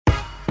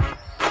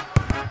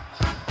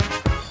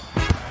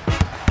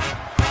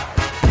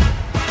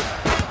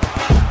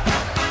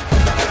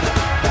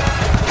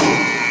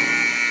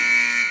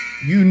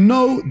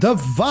know the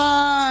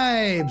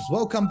vibes.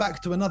 Welcome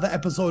back to another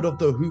episode of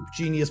the Hoop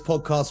Genius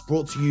podcast,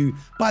 brought to you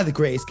by the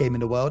greatest game in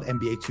the world,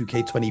 NBA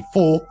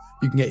 2K24.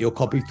 You can get your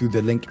copy through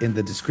the link in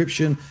the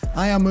description.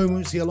 I am Mo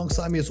Moosey.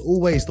 Alongside me, as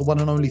always, the one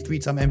and only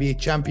three-time NBA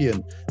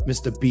champion,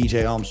 Mr.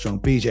 BJ Armstrong.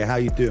 BJ, how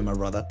you doing, my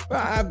brother?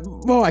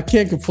 I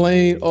can't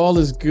complain. All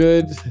is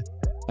good.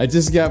 I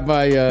just got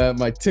my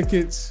my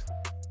tickets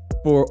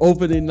for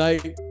opening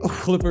night.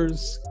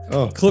 Clippers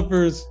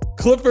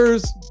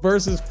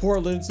versus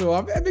Portland. So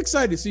I'm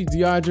excited to see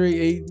DeAndre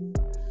Ayton,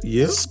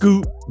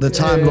 Scoop, the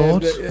Time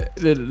Lord,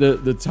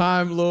 the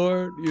Time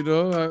Lord. You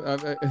know,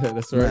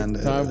 that's right, man,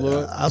 Time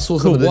Lord. I saw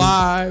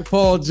Kawhi,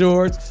 Paul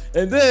George,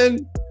 and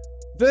then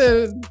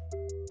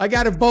I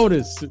got a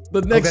bonus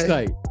the next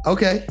night.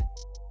 Okay.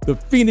 The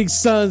Phoenix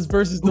Suns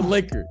versus the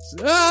Lakers.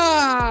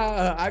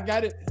 I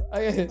got it.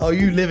 Oh,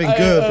 you living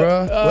good,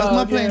 bro. Where's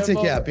my plane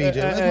ticket at,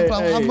 BJ?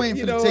 I'm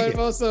waiting for the ticket.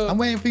 Also, I'm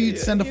waiting for you to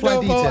send the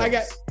flight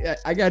details.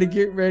 I got to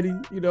get ready.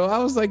 You know, I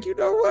was like, you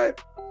know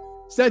what?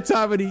 It's that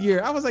time of the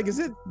year. I was like, is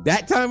it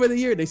that time of the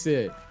year? They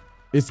said,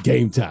 it's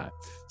game time.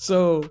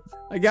 So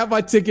I got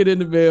my ticket in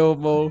the mail,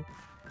 Mo.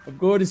 I'm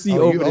going to see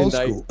opening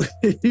night.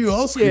 You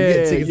old school.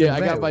 Yeah, I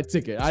got my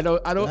ticket. I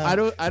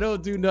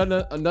don't do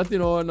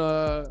nothing on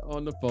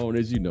the phone,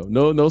 as you know.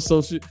 No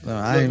social,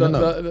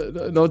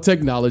 no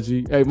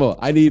technology. Hey Mo,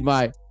 I need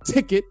my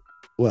ticket.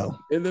 Well,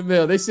 in the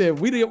mail. They said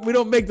we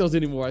don't make those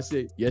anymore. I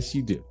said, yes,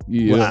 you do.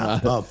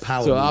 Wow.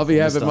 So I'll be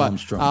having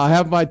I'll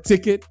have my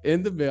ticket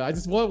in the mail. I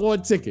just want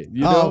one ticket.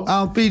 You know,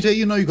 BJ,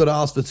 you know you got to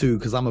ask for two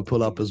because I'm gonna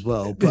pull up as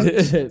well.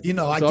 But you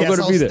know, I guess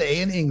I'll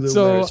stay in England.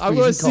 So I'm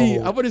gonna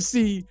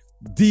see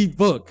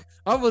D-Book.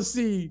 I'm going to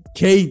see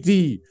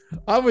KD.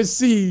 I'm going to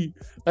see,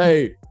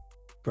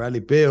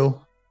 Bradley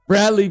Beal,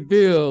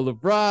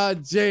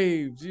 LeBron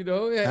James, you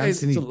know.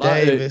 Anthony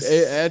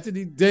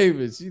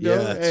Davis, you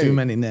know. Yeah, too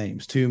many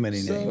names.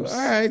 All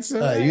right,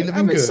 so you living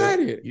I'm good.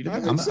 Excited.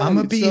 I'm going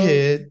to be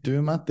here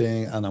doing my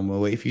thing, and I'm going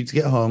to wait for you to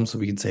get home so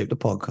we can tape the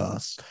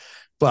podcast.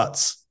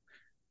 But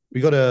we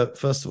got to,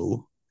 first of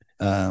all,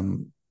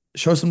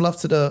 show some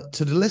love to the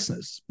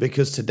listeners,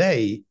 because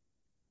today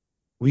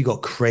we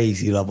got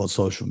crazy love on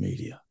social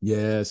media.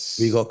 Yes.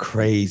 We got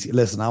crazy.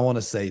 Listen, I want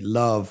to say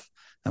love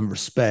and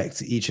respect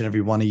to each and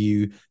every one of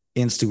you.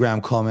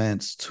 Instagram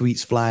comments,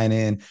 tweets flying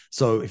in.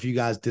 So if you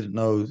guys didn't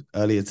know,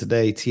 earlier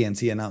today,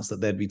 TNT announced that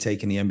they'd be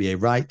taking the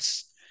NBA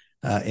rights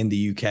in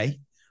the UK.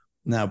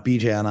 Now,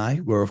 BJ and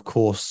I were, of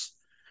course,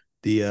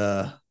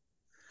 the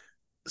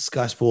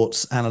Sky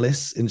Sports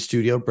analysts in the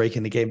studio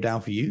breaking the game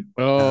down for you.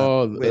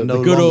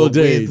 The good old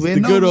days.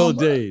 The good old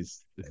days.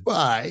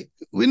 Right.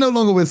 We're no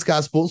longer with Sky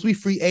Sports. We're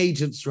free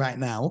agents right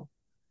now.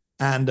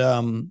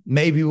 And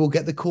maybe we'll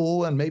get the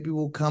call and maybe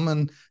we'll come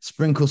and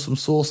sprinkle some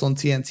sauce on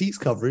TNT's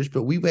coverage.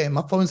 But we wait.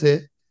 My phone's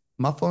here.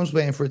 My phone's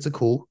waiting for it to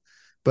call.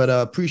 But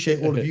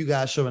appreciate all of you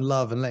guys showing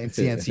love and letting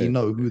TNT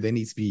know who they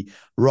need to be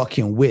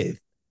rocking with,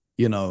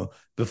 you know,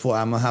 before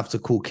I'm going to have to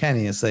call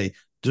Kenny and say,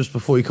 just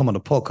before you come on the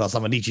podcast,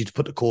 I'm going to need you to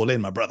put the call in,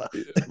 my brother.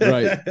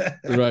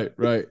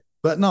 Right.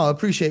 But no, I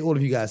appreciate all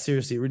of you guys.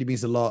 Seriously, it really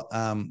means a lot.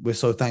 We're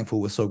so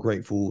thankful. We're so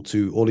grateful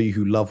to all of you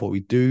who love what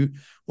we do,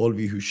 all of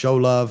you who show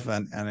love.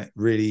 And it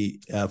really,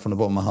 from the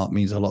bottom of my heart,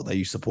 means a lot that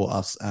you support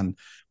us and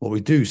what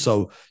we do.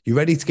 So you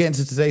ready to get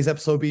into today's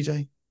episode,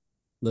 BJ?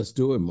 Let's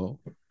do it,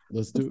 Mo.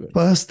 Let's do it.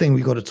 First thing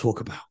we got to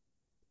talk about,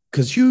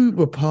 because you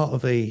were part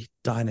of a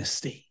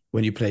dynasty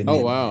when you played.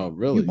 Oh, wow.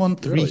 Really? You won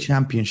three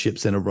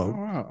championships in a row.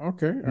 Oh, wow.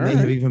 Okay. May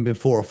have even been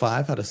 4 or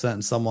 5, had a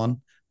certain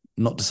someone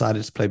not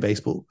decided to play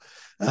baseball.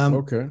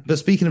 But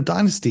speaking of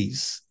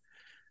dynasties,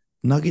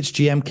 Nuggets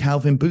GM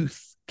Calvin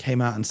Booth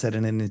came out and said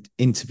in an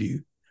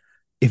interview,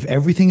 if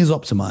everything is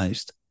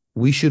optimized,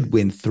 we should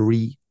win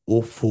 3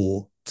 or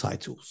 4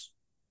 titles.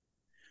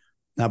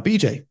 Now,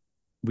 BJ,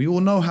 we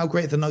all know how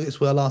great the Nuggets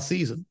were last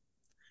season.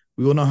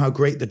 We all know how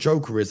great the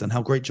Joker is and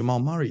how great Jamal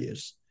Murray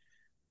is.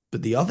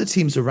 But the other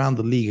teams around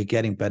the league are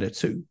getting better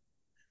too.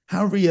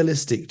 How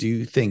realistic do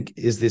you think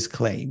is this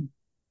claim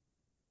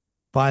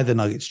by the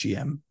Nuggets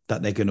GM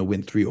that they're going to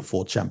win 3 or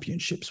 4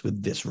 championships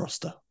with this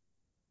roster?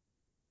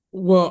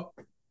 Well,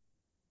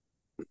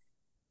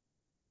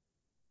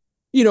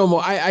 you know, Mo,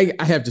 I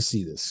have to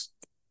see this.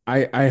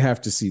 I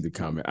have to see the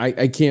comment.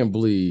 I can't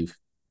believe.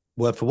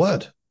 Word for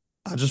word.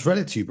 I just read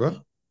it to you, bro.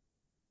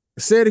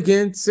 Say it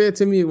again. Say it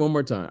to me one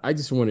more time. I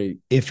just want to.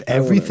 If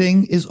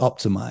everything is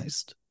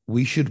optimized,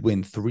 we should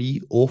win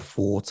 3 or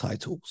 4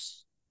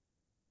 titles.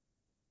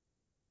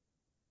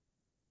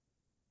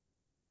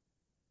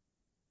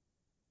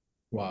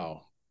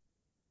 Wow.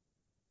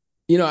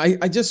 You know,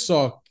 I just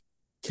saw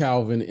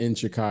Calvin in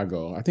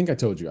Chicago. I think I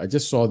told you. I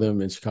just saw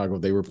them in Chicago.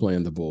 They were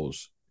playing the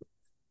Bulls.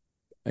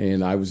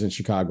 And I was in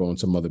Chicago on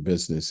some other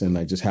business. And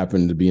I just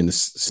happened to be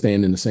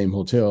staying in the same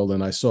hotel.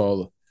 And I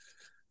saw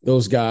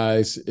those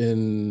guys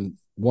in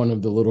one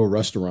of the little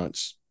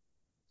restaurants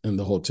in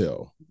the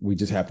hotel. We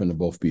just happened to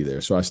both be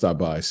there. So I stopped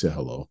by, said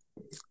hello.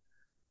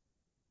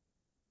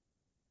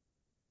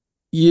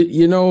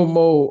 You know,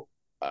 Mo,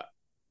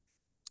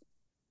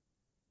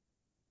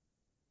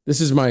 this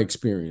is my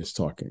experience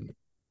talking.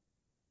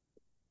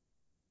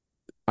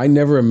 I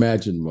never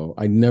imagined, Mo.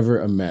 I never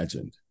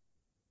imagined.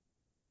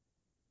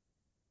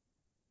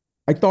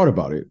 I thought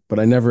about it, but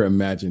I never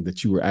imagined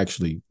that you would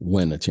actually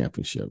win a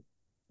championship,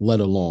 let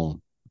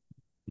alone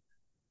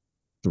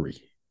 3.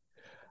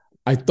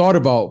 I thought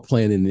about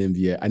playing in the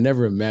NBA. I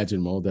never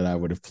imagined, Mo, that I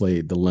would have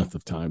played the length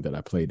of time that I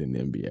played in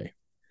the NBA.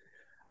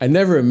 I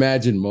never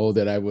imagined, Mo,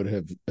 that I would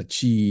have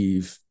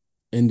achieved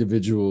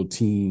individual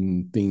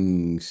team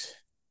things.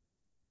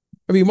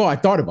 I mean, Mo, I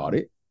thought about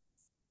it,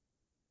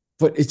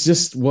 but it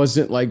just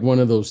wasn't like one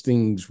of those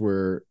things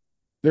where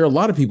there are a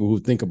lot of people who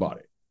think about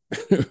it.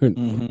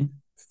 Mm-hmm.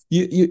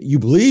 You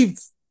believe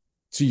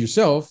to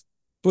yourself,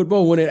 but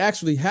Mo, when it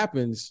actually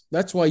happens,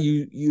 that's why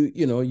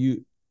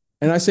you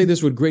and I say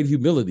this with great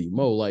humility,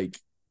 Mo, like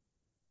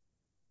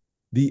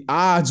the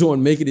odds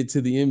on making it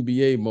to the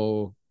NBA,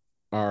 Mo,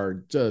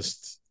 are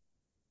just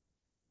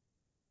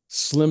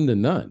slim to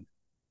none.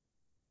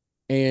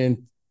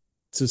 And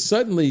to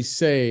suddenly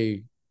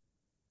say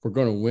we're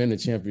going to win a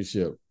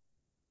championship,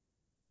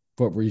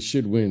 but we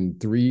should win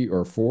 3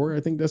 or 4, I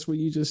think that's what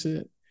you just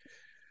said.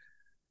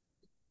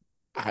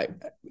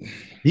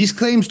 These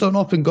claims don't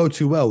often go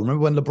too well. Remember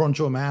when LeBron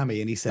joined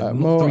Miami and he said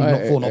not 3,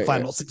 not 4, not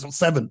 5, not 6, not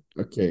 7,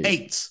 okay,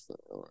 8.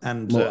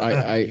 And Mo,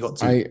 I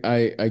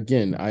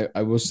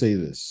will say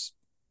this.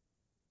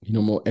 You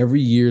know, Mo, every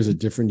year is a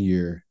different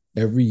year.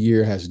 Every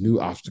year has new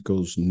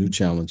obstacles, new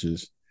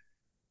challenges.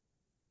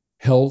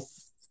 Health,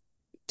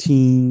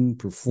 team,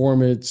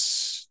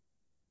 performance,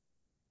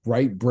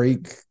 right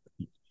break.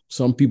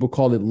 Some people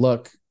call it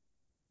luck.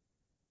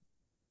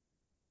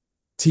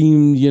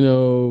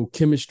 Team,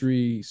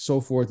 chemistry,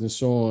 so forth and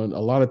so on. A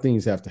lot of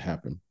things have to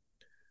happen.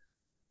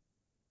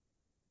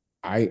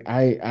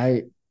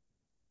 I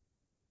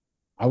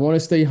want to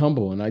stay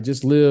humble, and I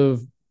just live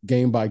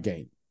game by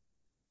game.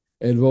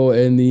 And well,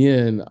 in the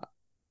end,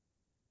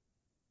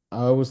 I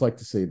always like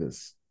to say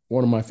this.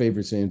 One of my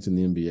favorite sayings in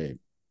the NBA.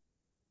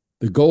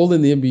 The goal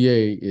in the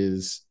NBA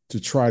is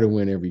to try to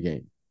win every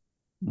game.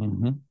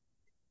 Mm-hmm.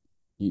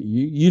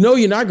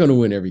 You're not going to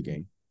win every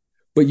game,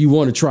 but you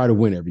want to try to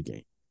win every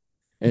game.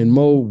 And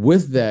Mo,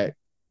 with that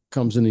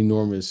comes an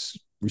enormous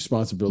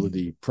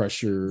responsibility,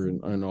 pressure,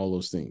 and all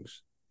those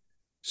things.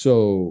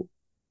 So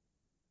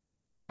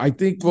I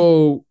think,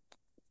 Mo,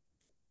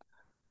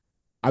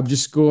 I'm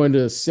just going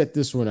to set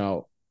this one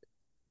out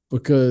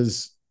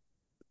because,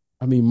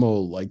 I mean,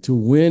 Mo, like to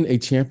win a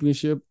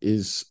championship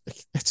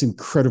that's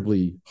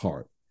incredibly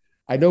hard.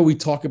 I know we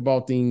talk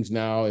about things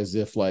now as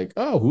if like,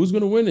 oh, who's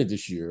going to win it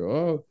this year?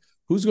 Oh,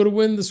 who's going to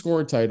win the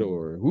scoring title?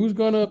 Or who's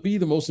going to be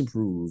the most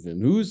improved?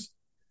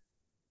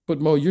 But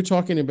Mo, you're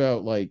talking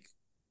about like,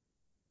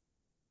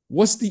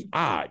 what's the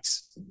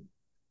odds?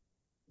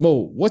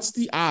 Mo, what's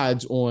the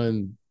odds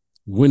on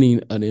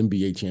winning an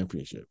NBA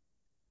championship?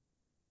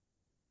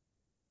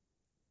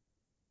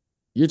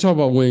 You're talking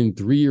about winning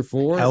 3 or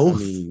 4?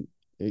 Health. I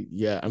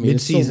mean,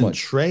 mid-season so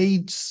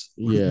trades.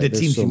 The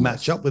teams you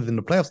match up with in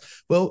the playoffs.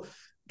 Well,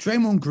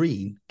 Draymond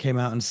Green came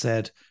out and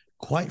said,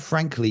 quite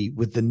frankly,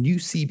 with the new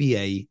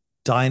CBA,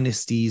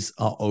 dynasties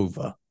are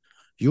over.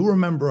 You'll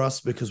remember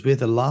us because we're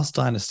the last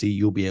dynasty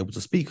you'll be able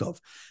to speak of.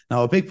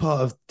 Now, a big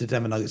part of the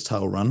Denver Nuggets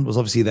title run was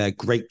obviously their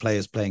great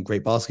players playing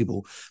great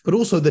basketball, but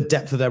also the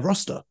depth of their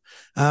roster.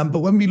 But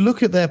when we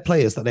look at their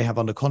players that they have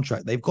under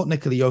contract, they've got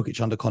Nikola Jokic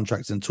under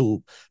contract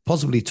until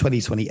possibly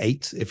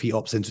 2028 if he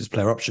opts into his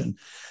player option.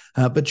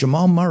 But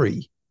Jamal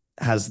Murray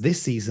has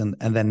this season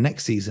and then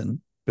next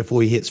season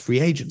before he hits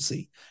free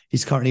agency.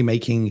 He's currently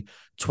making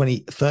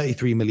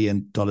 $33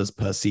 million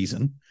per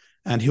season,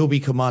 and he'll be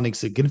commanding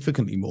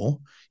significantly more.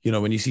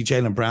 When you see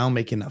Jaylen Brown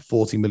making that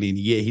 $40 million a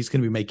year, he's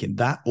going to be making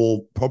that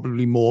or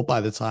probably more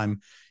by the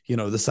time,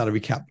 the salary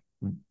cap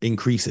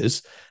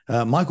increases.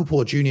 Michael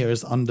Porter Jr.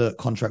 is under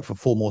contract for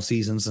 4 more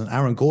seasons, and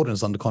Aaron Gordon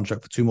is under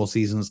contract for 2 more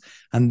seasons,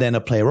 and then a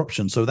player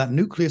option. So that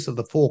nucleus of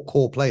the 4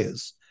 core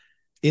players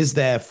is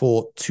there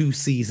for 2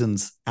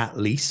 seasons at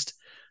least.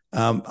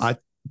 I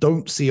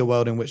don't see a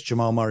world in which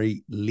Jamal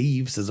Murray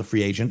leaves as a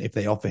free agent if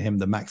they offer him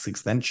the max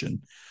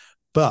extension.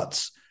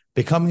 But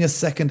becoming a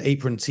second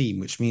apron team,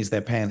 which means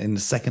they're paying in the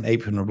second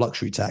apron of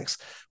luxury tax,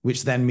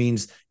 which then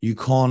means you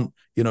can't,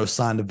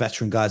 sign the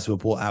veteran guys who are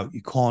bought out.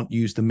 You can't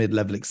use the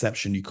mid-level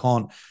exception.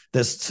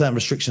 There's certain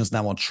restrictions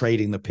now on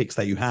trading the picks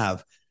that you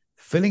have.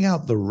 Filling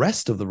out the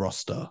rest of the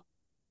roster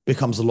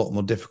becomes a lot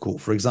more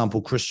difficult. For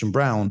example, Christian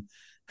Braun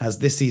has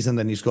this season,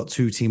 then he's got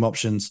 2 team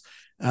options.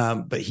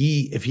 But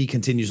if he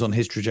continues on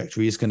his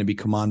trajectory, he's going to be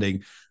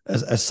commanding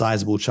a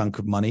sizable chunk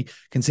of money.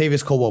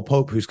 Kentavious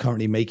Caldwell-Pope, who's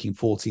currently making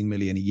 $14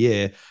 million a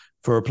year,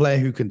 for a player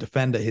who can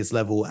defend at his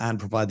level and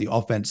provide the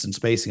offense and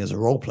spacing as a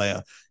role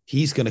player,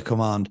 he's going to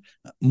command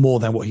more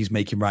than what he's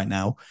making right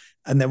now.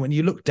 And then when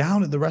you look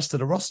down at the rest of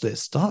the roster, it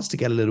starts to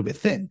get a little bit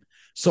thin.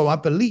 So I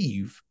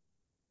believe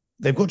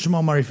they've got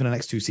Jamal Murray for the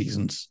next 2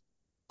 seasons.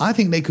 I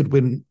think they could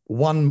win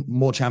 1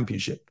 more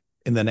championship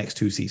in the next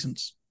 2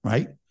 seasons,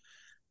 right?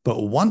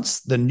 But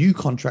once the new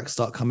contracts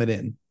start coming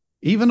in,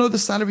 even though the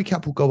salary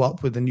cap will go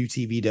up with the new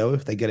TV deal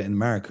if they get it in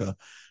America,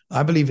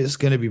 I believe it's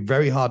going to be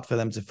very hard for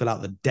them to fill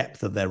out the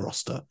depth of their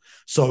roster.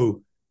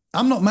 So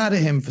I'm not mad at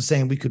him for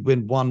saying we could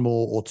win one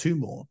more or two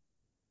more,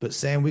 but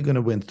saying we're going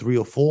to win 3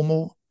 or 4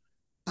 more,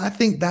 I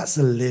think that's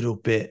a little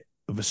bit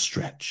of a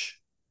stretch.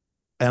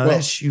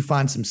 Unless you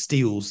find some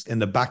steals in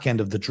the back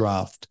end of the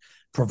draft,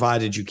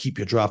 provided you keep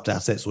your draft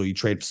assets or you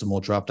trade for some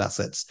more draft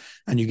assets,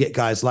 and you get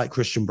guys like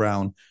Christian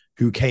Braun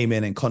who came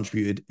in and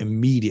contributed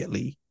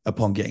immediately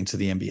upon getting to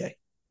the NBA.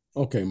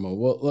 Okay, Mo.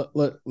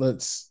 Well,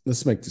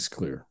 let's make this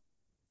clear.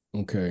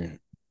 Okay.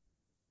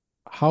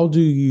 How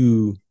do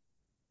you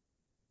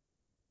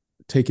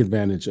take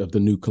advantage of the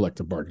new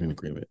collective bargaining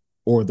agreement,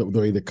 or the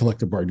way the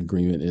collective bargaining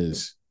agreement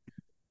is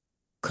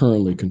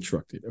currently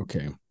constructed?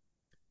 Okay.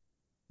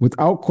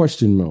 Without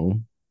question,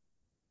 Mo,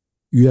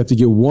 you have to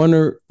get one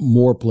or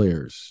more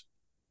players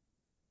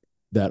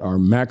that are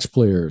max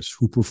players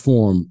who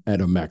perform at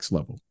a max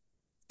level.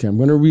 Okay, I'm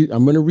going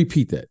to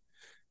repeat that.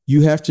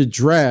 You have to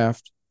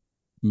draft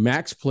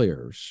max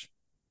players.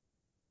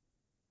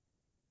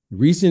 The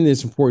reason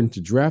it's important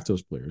to draft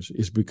those players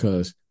is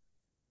because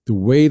the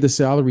way the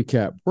salary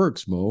cap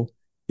works, Mo,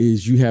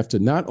 is you have to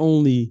not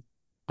only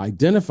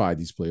identify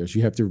these players,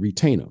 you have to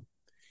retain them.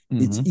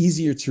 Mm-hmm. It's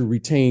easier to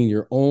retain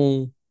your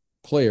own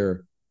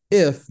player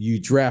if you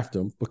draft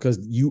them because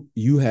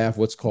you have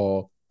what's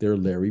called their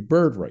Larry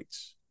Bird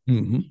rights.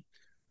 Mm-hmm.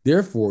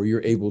 Therefore,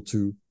 you're able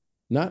to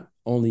not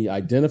only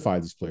identify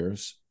these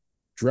players,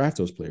 draft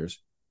those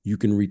players, you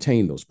can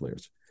retain those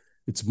players.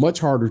 It's much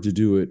harder to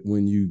do it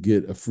when you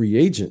get a free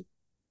agent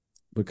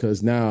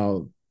because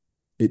now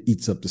it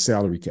eats up the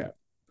salary cap.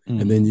 Mm-hmm.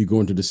 And then you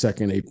go into the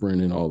second apron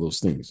and all those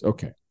things.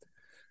 Okay.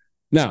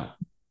 Now,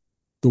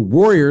 the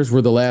Warriors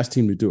were the last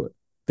team to do it.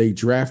 They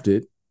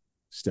drafted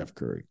Steph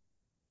Curry.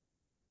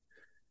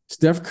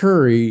 Steph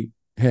Curry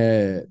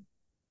had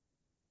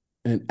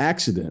an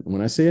accident.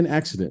 When I say an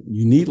accident,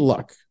 you need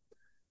luck.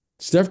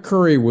 Steph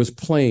Curry was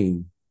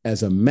playing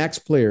as a max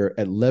player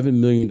at $11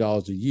 million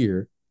a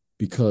year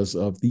because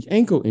of the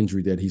ankle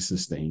injury that he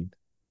sustained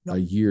a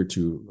year or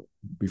two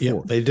before.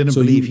 Yeah, they didn't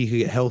believe he could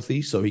get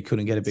healthy, so he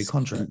couldn't get a big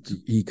contract.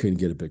 He couldn't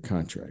get a big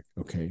contract,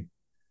 okay?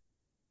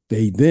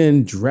 They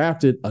then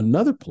drafted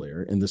another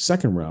player in the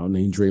second round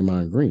named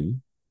Draymond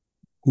Green,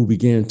 who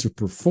began to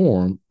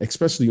perform,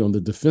 especially on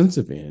the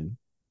defensive end,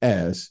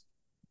 as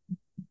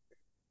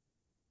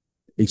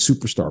a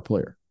superstar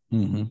player.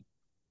 Mm-hmm.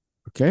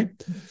 Okay?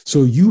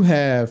 So you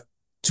have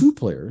two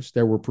players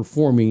that were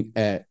performing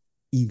at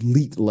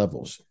elite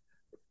levels.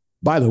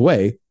 By the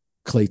way,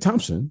 Klay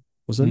Thompson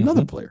was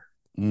another player.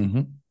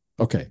 Mm-hmm.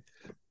 Okay.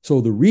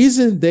 So the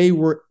reason they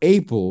were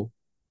able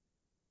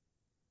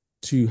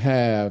to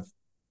have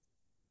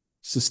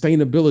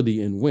sustainability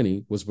in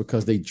winning was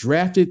because they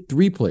drafted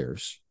 3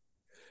 players.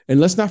 And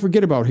let's not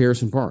forget about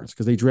Harrison Barnes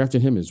because they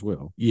drafted him as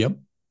well. Yep.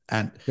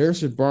 And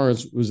Harrison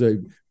Barnes was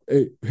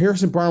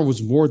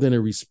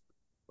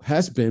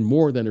has been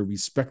more than a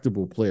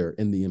respectable player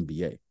in the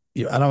NBA.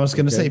 Yeah, and I was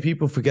going to say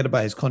people forget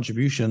about his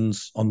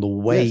contributions on the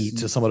way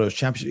to some of those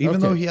championships. Even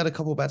though he had a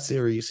couple of bad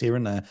series here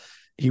and there,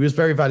 he was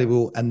very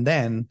valuable. And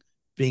then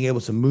being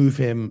able to move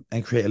him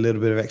and create a little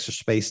bit of extra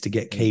space to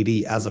get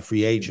KD as a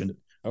free agent.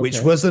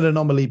 Which was an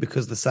anomaly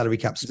because the salary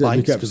cap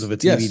spikes because of a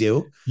TV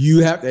deal.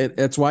 You have,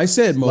 that's why I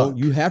said, Mo, luck.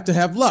 You have to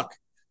have luck.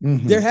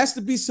 Mm-hmm. There has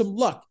to be some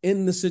luck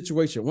in the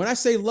situation. When I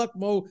say luck,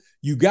 Mo,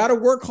 you got to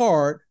work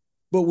hard.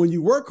 But when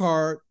you work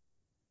hard,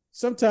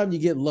 sometimes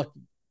you get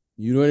lucky.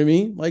 You know what I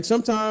mean? Like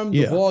sometimes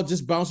the ball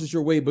just bounces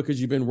your way because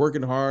you've been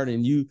working hard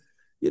and you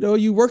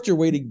worked your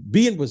way to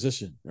be in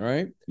position. All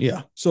right.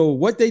 Yeah. So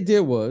what they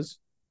did was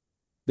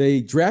they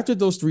drafted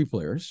those 3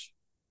 players.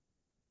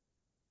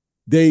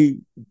 They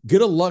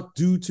get a luck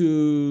due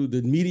to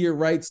the media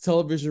rights,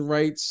 television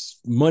rights,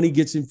 money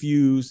gets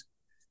infused.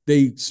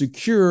 They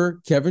secure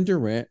Kevin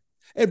Durant.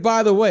 And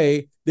by the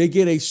way, they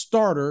get a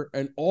starter,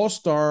 an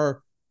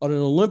all-star, an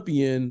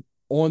Olympian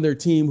on their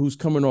team who's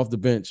coming off the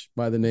bench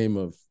by the name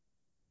of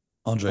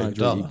Andre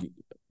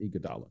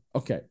Iguodala.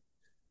 Okay.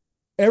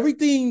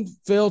 Everything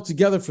fell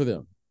together for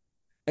them.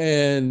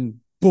 And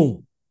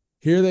boom,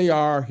 here they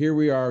are. Here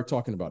we are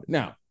talking about it.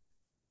 Now,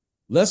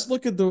 let's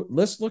look at the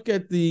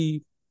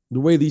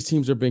way these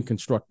teams are being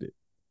constructed.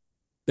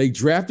 They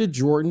drafted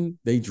Jordan.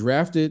 They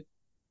drafted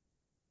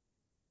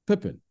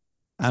Pippen.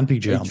 And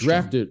PJ Armstrong. They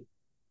drafted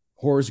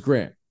Horace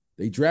Grant.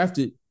 They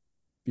drafted,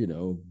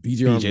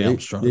 BJ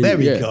Armstrong. There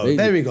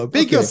we go.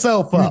 Pick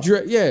yourself up.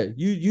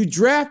 You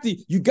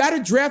got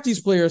to draft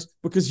these players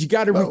because you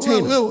got to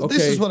retain them.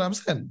 This is what I'm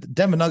saying. The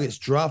Denver Nuggets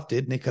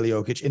drafted Nikola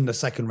Jokic in the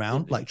second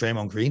round, like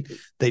Draymond Green.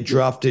 They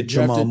drafted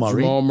Jamal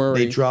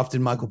Murray. They drafted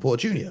Michael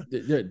Porter Jr.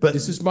 But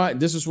this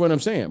is what I'm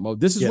saying, Mo.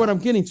 This is what I'm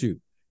getting to.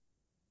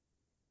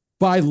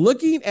 By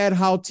looking at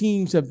how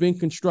teams have been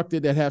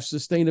constructed that have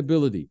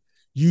sustainability,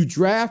 you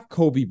draft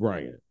Kobe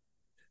Bryant.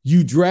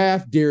 You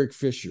draft Derek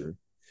Fisher.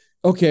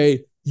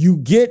 Okay, you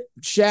get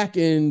Shaq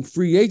in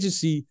free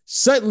agency.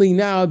 Suddenly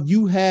now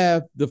you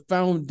have the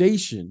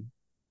foundation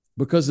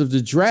because of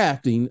the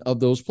drafting of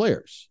those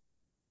players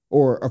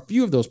or a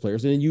few of those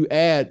players. And then you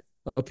add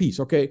a piece.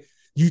 Okay,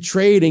 you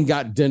trade and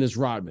got Dennis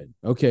Rodman.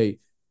 Okay,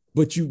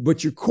 but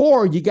your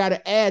core, you got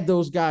to add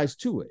those guys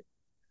to it.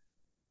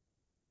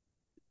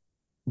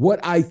 What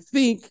I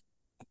think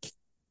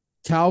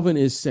Calvin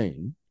is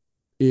saying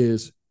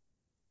is,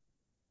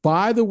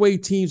 by the way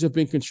teams have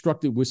been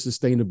constructed with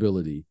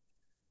sustainability,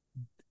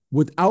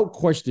 without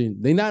question,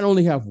 they not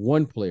only have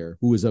one player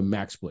who is a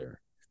max player,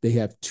 they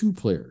have two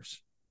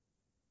players.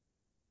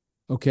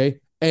 Okay.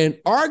 And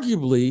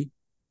arguably,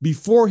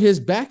 before his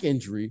back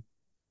injury,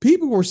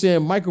 people were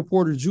saying Michael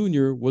Porter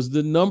Jr. was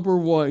the number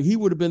one. He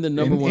would have been the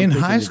number one. In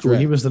high school,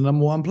 he was the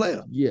number one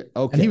player. Yeah.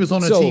 Okay. And he was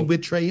on a team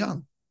with Trae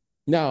Young.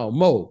 Now,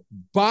 Mo,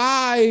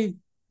 by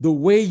the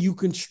way you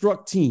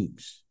construct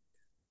teams,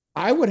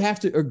 I would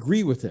have to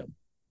agree with him,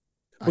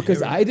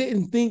 because I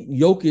didn't think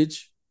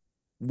Jokic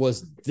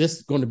was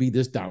going to be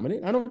this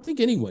dominant. I don't think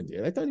anyone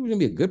did. I thought he was going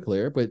to be a good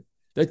player, but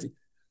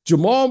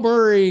Jamal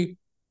Murray,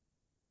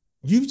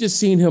 you've just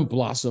seen him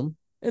blossom.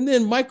 And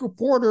then Michael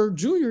Porter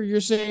Jr.,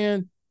 you're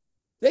saying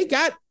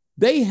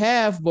they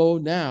have, Bo,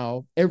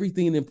 now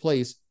everything in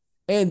place,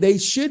 and they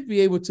should be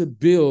able to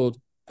build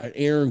an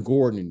Aaron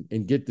Gordon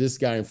and get this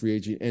guy in free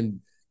agent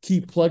and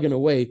keep plugging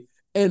away.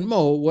 And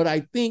Mo, what I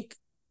think,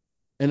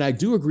 and I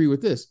do agree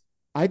with this,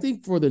 I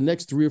think for the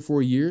next 3 or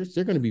 4 years,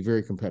 they're going to be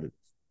very competitive.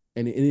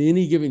 And in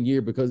any given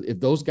year, because if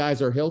those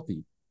guys are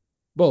healthy,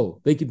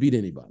 Bo, they could beat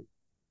anybody.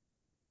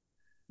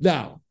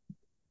 Now,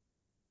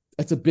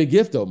 that's a big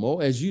if, though, Mo.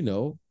 As you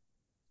know,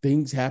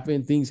 things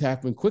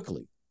happen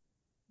quickly.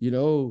 You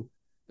know,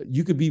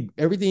 you could be,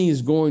 everything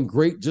is going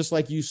great, just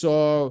like you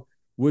saw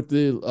with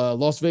the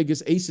Las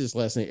Vegas Aces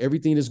last night.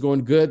 Everything is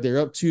going good. They're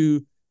up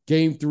to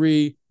game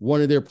 3.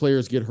 One of their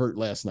players get hurt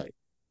last night.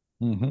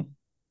 Mm-hmm.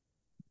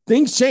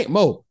 Things change,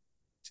 Mo.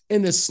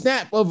 In the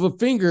snap of a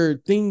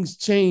finger, things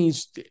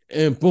changed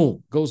and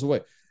boom, goes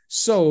away.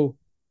 So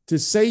to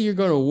say you're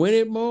going to win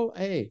it, Mo,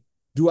 hey,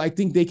 do I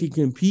think they can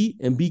compete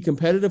and be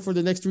competitive for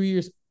the next 3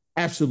 years?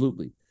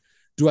 Absolutely.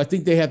 Do I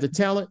think they have the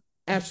talent?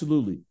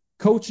 Absolutely.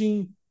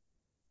 Coaching,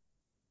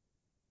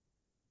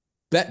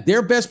 that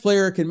their best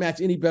player can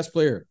match any best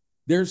player.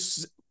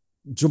 There's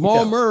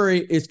Jamal Murray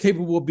is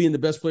capable of being the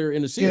best player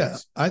in the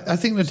series. Yeah, I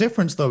think the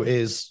difference, though,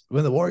 is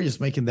when the Warriors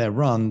making their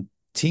run,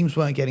 teams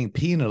weren't getting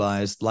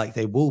penalized like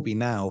they will be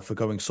now for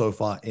going so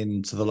far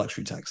into the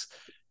luxury tax.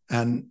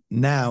 And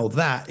now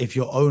that, if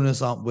your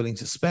owners aren't willing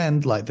to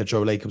spend, like the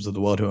Joe Lacobs of the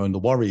world who own the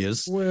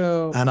Warriors,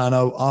 and I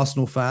know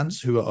Arsenal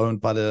fans who are owned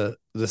by the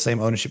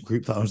same ownership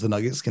group that owns the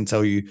Nuggets can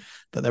tell you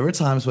that there are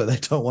times where they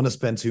don't want to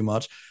spend too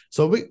much.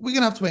 So we're going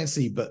to have to wait and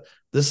see. But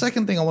the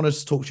second thing I wanted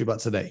to talk to you about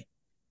today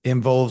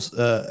involves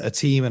a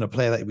team and a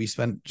player that we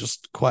spent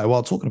just quite a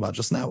while talking about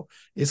just now.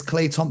 It's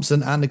Klay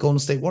Thompson and the Golden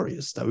State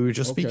Warriors that we were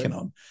just speaking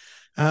on.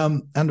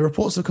 And the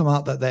reports have come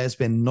out that there's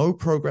been no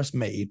progress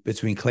made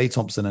between Klay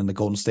Thompson and the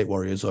Golden State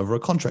Warriors over a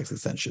contract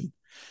extension.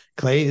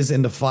 Klay is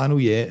in the final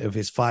year of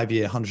his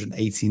 5-year,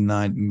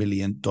 $189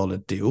 million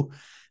deal.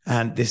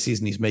 And this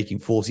season, he's making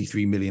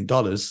 $43 million.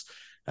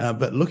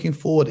 But looking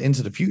forward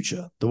into the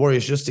future, the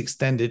Warriors just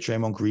extended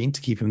Draymond Green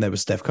to keep him there with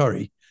Steph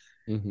Curry.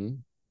 Mm-hmm.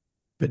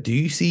 But do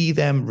you see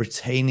them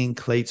retaining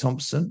Klay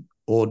Thompson,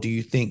 or do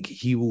you think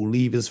he will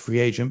leave as free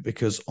agent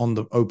because on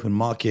the open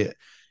market,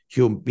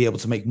 he'll be able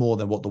to make more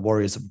than what the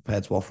Warriors are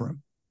prepared to offer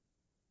him?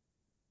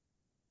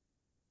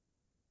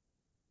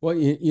 Well,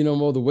 you know,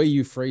 Mo, the way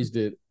you phrased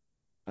it,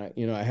 I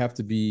have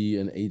to be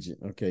an agent.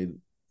 Okay.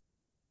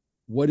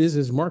 What is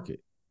his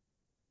market?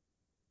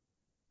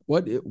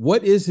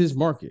 What is his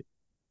market?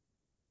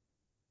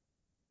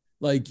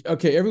 Like,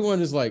 okay,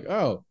 everyone is like,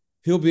 oh,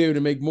 he'll be able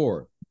to make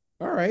more.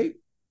 All right.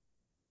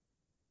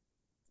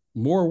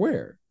 More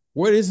where?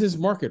 What is his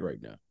market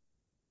right now?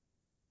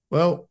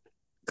 Well,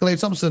 Klay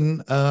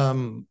Thompson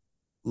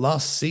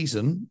last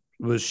season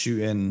was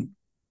shooting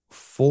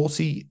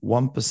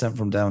 41%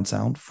 from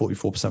downtown,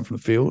 44% from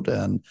the field,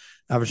 and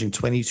averaging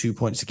 22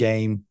 points a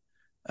game,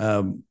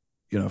 4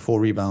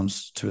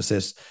 rebounds, 2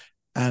 assists.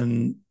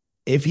 And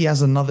if he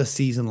has another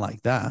season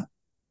like that,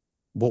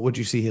 what would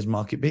you see his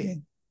market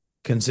being,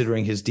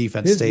 considering his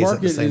defense stays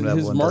at the same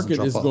level and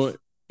doesn't drop off?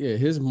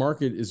 His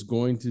market is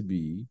going to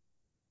be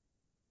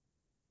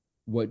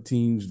what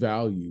teams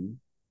value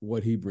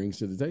what he brings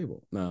to the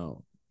table.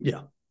 Now,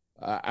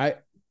 I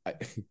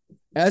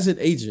as an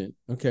agent,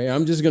 okay,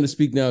 I'm just going to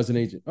speak now as an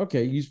agent.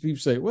 Okay, you people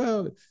say,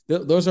 well,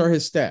 those are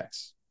his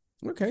stats.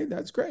 Okay,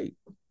 that's great.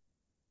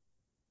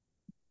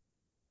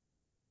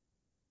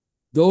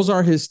 Those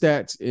are his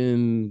stats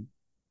in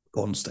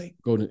Golden State.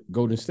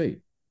 Golden State.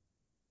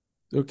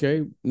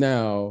 Okay,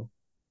 now,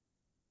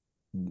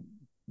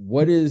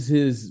 what is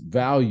his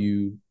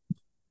value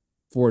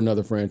for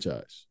another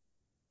franchise?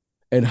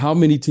 And how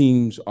many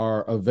teams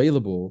are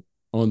available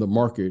on the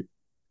market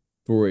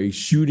for a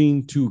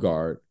shooting 2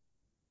 guard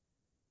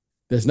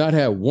that's not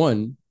had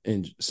 1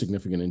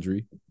 significant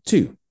injury,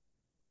 2?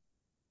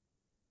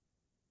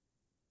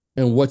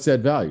 And what's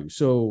that value?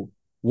 So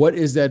what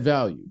is that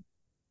value?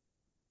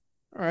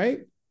 All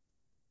right.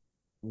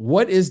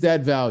 What is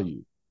that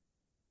value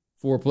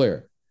for a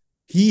player?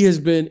 He has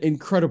been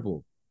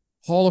incredible.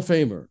 Hall of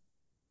Famer.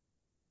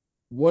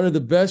 One of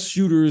the best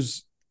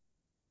shooters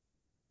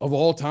of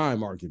all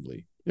time,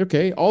 arguably.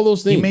 Okay, all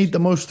those things. He made the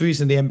most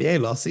threes in the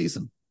NBA last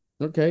season.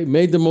 Okay.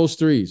 Made the most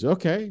threes.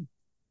 Okay.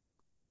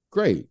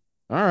 Great.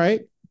 All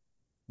right.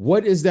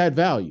 What is that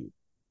value?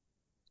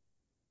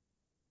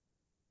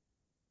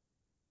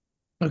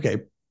 Okay.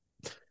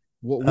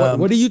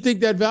 What do you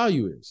think that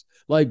value is?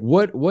 Like,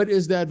 what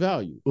is that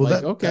value?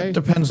 Well, like, that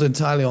depends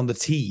entirely on the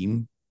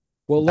team.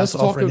 Well, let's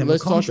talk. So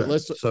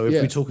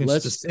if we're talking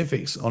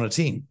specifics on a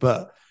team,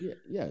 but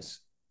yes,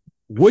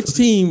 which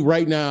team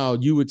right now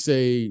you would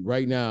say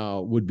right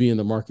now would be in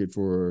the market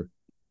for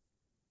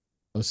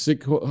a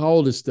sick? How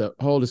old is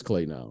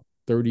Klay now?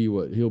 30.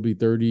 What? He'll be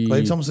 30.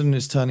 Klay Thompson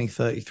is turning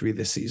 33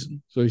 this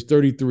season, so he's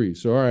 33.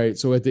 So all right.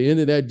 So at the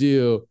end of that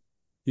deal,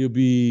 he'll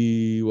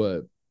be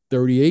what?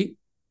 38.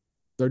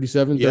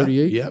 37,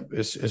 38? Yeah,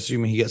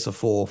 assuming he gets a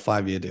 4 or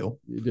 5 year deal.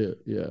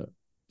 Yeah.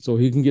 So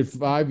he can get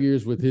 5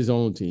 years with his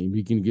own team.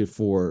 He can get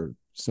 4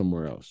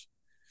 somewhere else.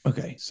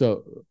 Okay.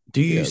 So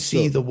do you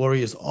see the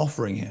Warriors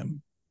offering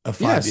him a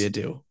 5-year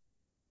deal?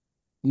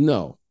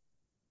 No.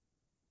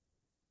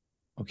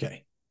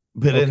 Okay.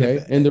 But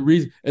okay. And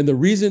the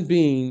reason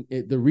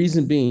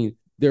being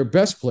their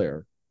best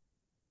player,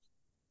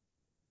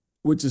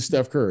 which is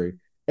Steph Curry,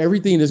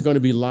 everything is going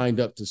to be lined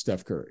up to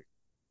Steph Curry.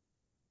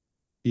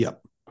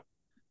 Yep.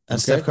 And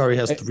Steph Curry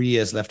has 3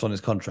 years left on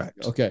his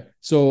contract. Okay.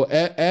 So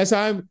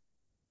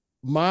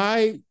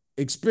my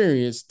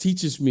experience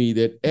teaches me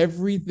that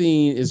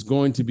everything is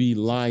going to be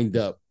lined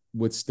up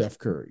with Steph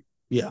Curry.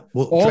 Yeah.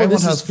 Well,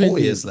 Draymond has 4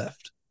 years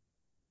left.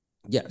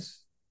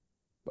 Yes.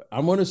 But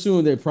I'm going to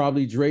assume that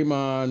probably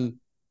Draymond,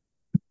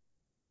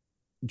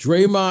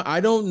 I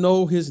don't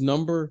know his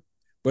number,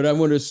 but I'm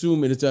going to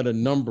assume it's at a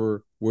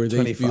number where they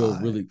 25. Feel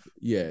really,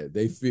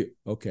 they feel,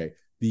 okay,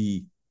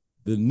 the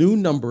new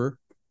number,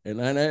 and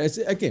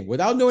again,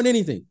 without knowing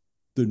anything,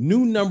 the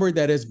new number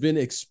that has been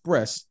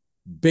expressed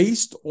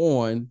based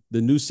on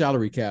the new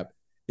salary cap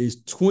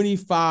is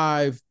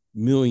 25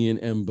 million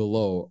and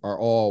below are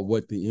all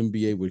what the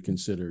NBA would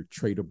consider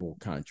tradable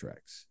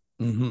contracts.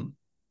 Mm-hmm.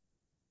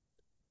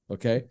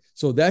 Okay.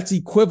 So that's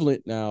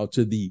equivalent now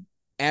to the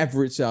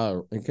average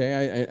salary.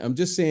 Okay. I'm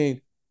just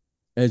saying,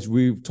 as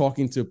we're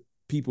talking to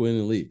people in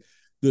the league,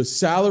 the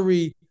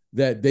salary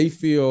that they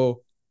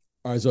feel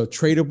as a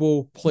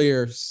tradable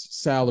player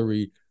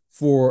salary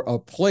for a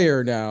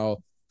player now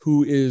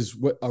who is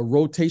a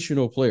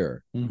rotational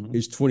player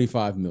is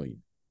 25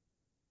 million.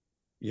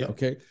 Yeah.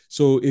 Okay.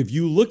 So if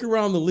you look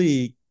around the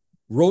league,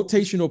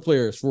 rotational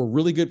players for a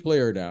really good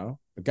player now,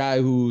 a guy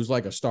who's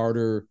like a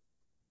starter,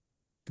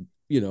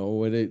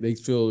 when they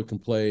feel it can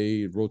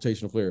play,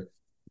 rotational player,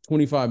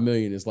 25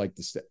 million is like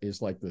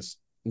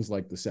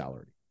the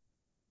salary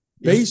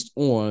based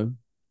on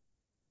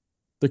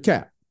the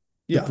cap,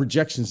 the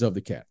projections of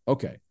the cap.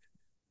 Okay.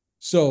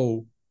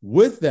 So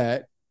with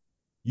that,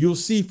 you'll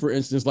see, for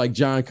instance, like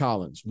John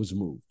Collins was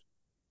moved.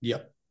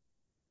 Yep.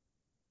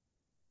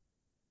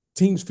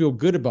 Teams feel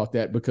good about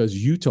that because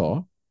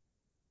Utah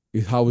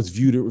is how it's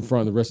viewed in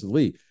front of the rest of the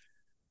league.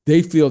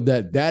 They feel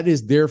that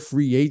is their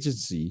free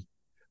agency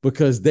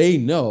because they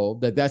know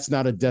that that's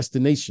not a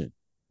destination.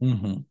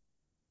 Mm-hmm.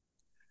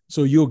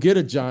 So you'll get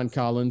a John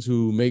Collins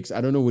who makes,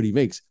 I don't know what he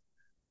makes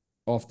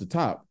off the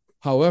top.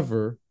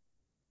 However,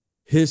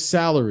 his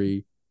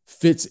salary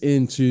fits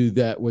into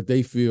that, what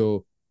they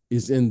feel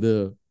is in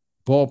the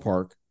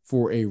ballpark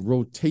for a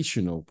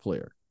rotational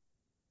player.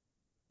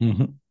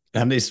 Mm-hmm.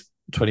 And it's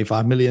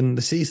 25 million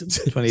this season,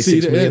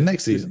 26 million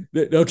next season.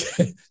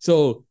 Okay.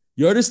 So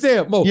you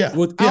understand, Mo,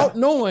 without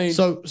knowing.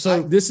 So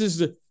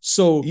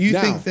you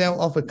think they'll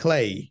offer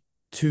Klay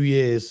 2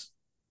 years,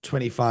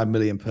 25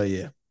 million per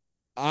year?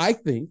 I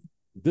think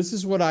this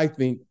is what I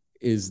think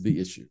is the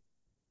issue.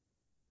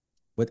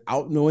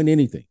 Without knowing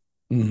anything,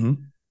 the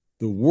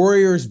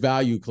Warriors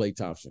value Klay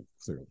Thompson,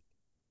 clearly.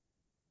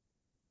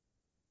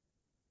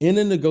 In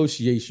a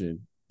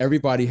negotiation,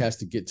 everybody has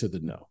to get to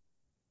the no.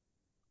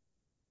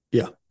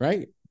 Yeah.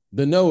 Right?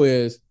 The no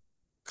is,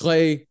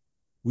 Klay,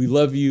 we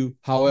love you.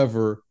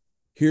 However,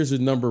 here's a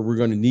number we're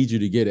going to need you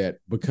to get at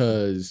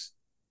because,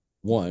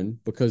 1,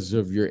 because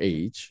of your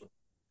age,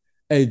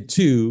 and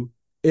 2,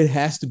 it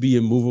has to be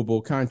a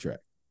movable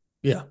contract.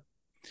 Yeah.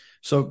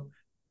 So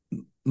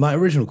my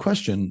original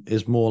question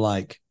is more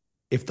like,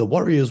 if the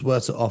Warriors were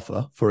to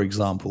offer, for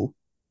example,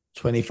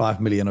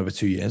 25 million over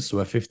 2 years, so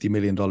a $50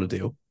 million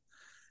deal,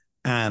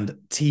 and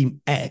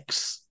Team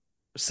X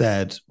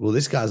said, well,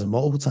 this guy's a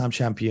multiple-time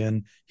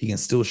champion. He can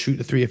still shoot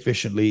the three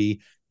efficiently.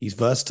 He's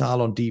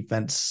versatile on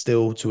defense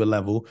still to a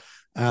level.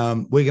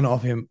 We're going to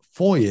offer him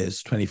 4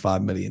 years,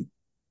 25 million.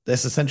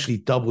 That's essentially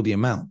double the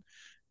amount.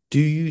 Do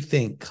you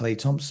think Klay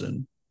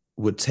Thompson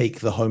would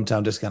take the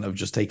hometown discount of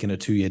just taking a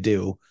 2-year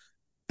deal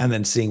and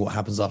then seeing what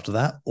happens after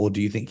that? Or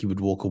do you think he would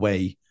walk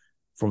away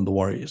from the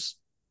Warriors?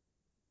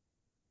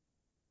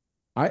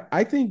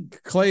 I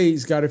think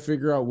Klay's got to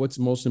figure out what's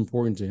most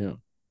important to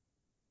him.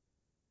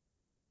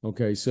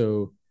 Okay,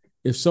 so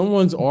if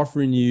someone's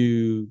offering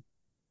you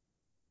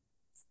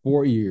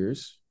 4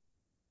 years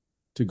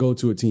to go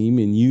to a team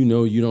and you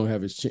don't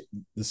have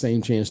the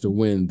same chance to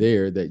win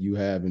there that you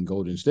have in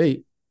Golden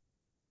State,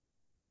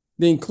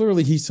 then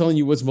clearly he's telling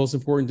you what's most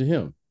important to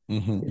him.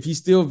 Mm-hmm. If he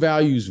still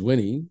values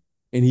winning,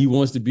 and he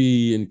wants to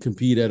be and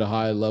compete at a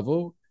high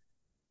level,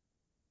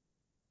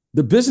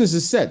 the business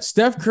is set.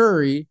 Steph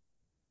Curry,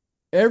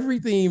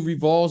 everything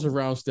revolves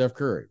around Steph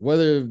Curry.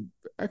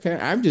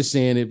 I'm just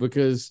saying it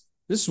because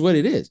this is what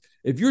it is.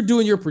 If you're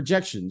doing your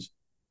projections,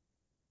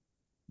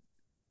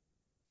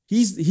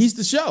 he's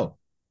the show.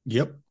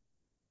 Yep.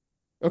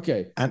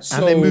 Okay. And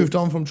they moved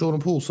on from Jordan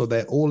Poole, so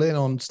they're all in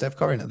on Steph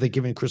Curry. They're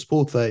giving Chris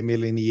Paul $30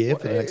 million a year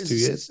for the next 2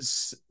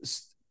 years.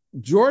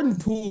 Jordan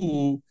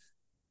Poole,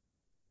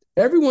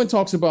 everyone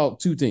talks about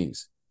two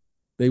things.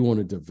 They want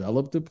to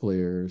develop the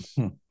players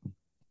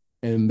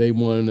and they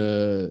want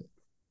to,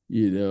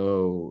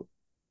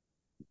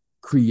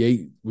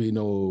 create,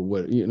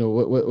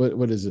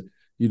 what is it?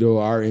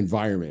 Our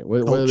environment.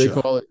 What do they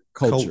call it?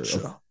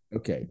 Culture.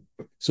 Okay.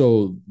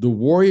 So the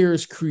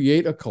Warriors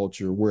create a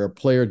culture where a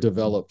player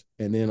developed,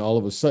 and then all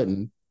of a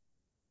sudden,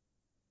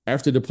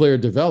 after the player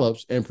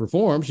develops and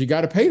performs, you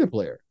got to pay the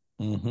player.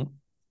 Mm-hmm.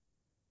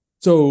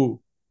 So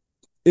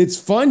it's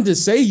fun to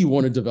say you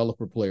want to develop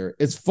a player.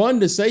 It's fun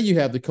to say you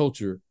have the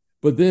culture,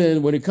 but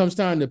then when it comes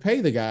time to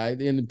pay the guy,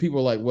 then people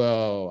are like,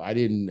 well, I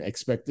didn't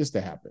expect this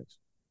to happen.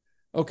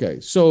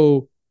 Okay,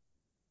 so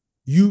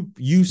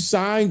you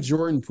signed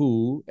Jordan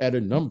Poole at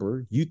a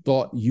number you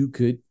thought you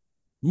could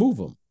move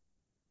him.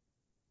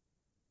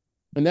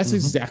 And that's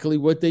exactly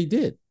what they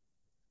did.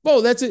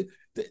 Well, that's it.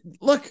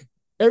 Look,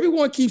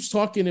 everyone keeps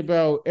talking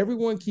about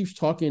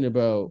the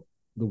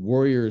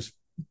Warriors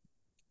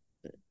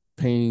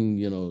paying,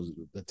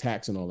 the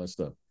tax and all that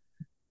stuff.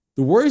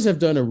 The Warriors have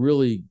done a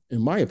really,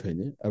 in my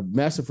opinion, a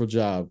masterful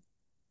job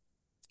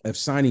of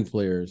signing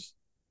players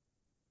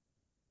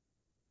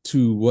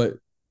to what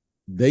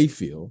they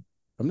feel.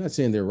 I'm not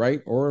saying they're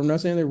right or I'm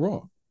not saying they're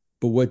wrong,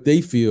 but what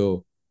they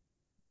feel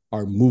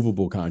are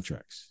movable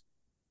contracts.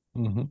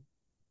 Mm-hmm.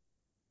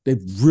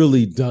 They've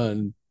really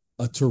done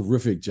a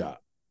terrific job.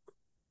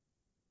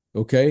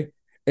 Okay?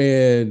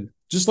 And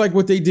just like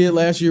what they did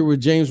last year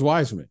with James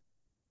Wiseman.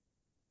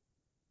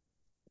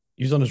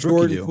 He's on his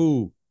rookie deal.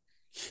 Poole.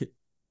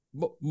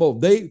 Mo,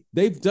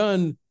 they've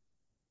done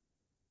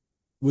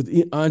with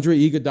Andre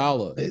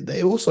Iguodala.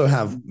 They also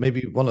have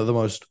maybe one of the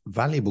most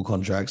valuable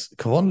contracts.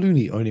 Kevon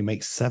Looney only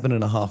makes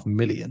 $7.5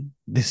 million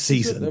this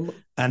season,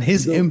 and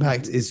his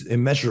impact is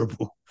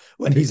immeasurable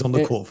when he's on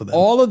the court for them.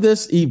 All of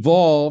this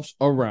evolves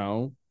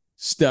around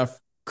Steph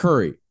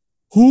Curry.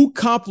 Who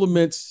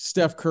compliments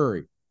Steph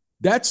Curry?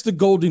 That's the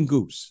golden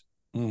goose.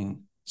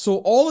 So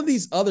all of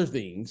these other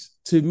things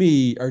to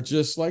me are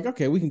just like,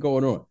 okay, we can go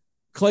on.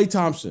 Klay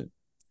Thompson,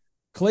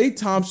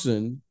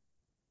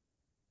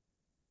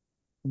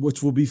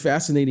 which will be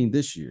fascinating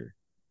this year.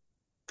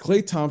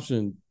 Klay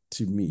Thompson,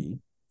 to me,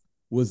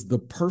 was the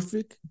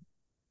perfect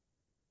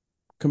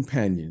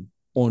companion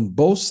on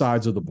both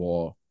sides of the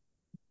ball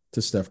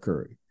to Steph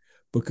Curry.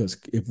 Because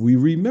if we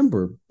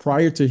remember,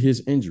 prior to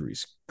his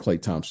injuries, Klay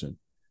Thompson,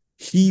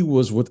 he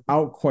was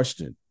without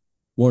question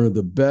one of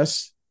the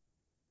best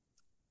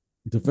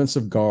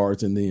defensive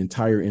guards in the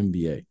entire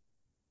NBA.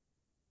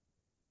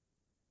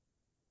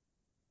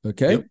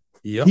 Okay?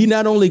 Yep. He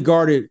not only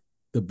guarded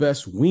the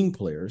best wing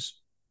players,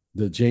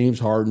 the James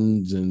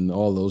Hardens and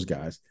all those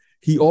guys,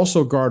 he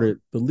also guarded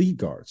the lead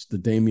guards, the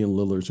Damian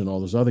Lillards and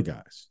all those other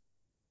guys.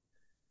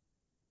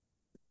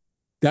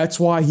 That's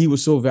why he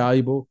was so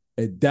valuable.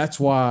 And that's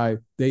why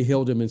they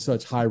held him in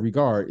such high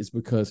regard, is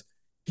because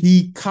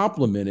he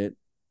complemented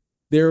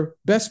their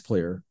best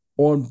player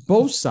on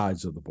both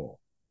sides of the ball.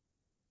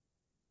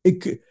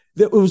 It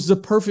was the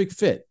perfect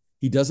fit.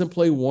 He doesn't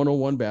play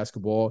one-on-one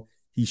basketball.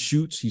 He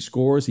shoots, he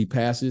scores, he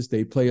passes.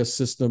 They play a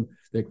system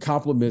that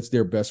complements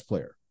their best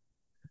player.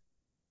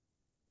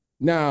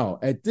 Now,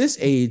 at this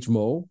age,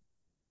 Mo,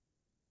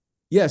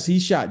 yes, he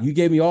shot. You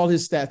gave me all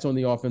his stats on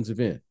the offensive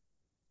end.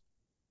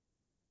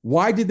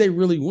 Why did they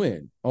really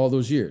win all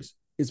those years?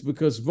 It's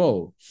because,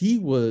 Mo, he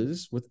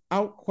was,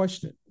 without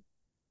question,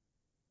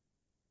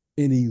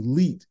 an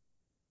elite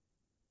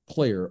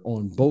player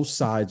on both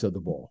sides of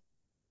the ball.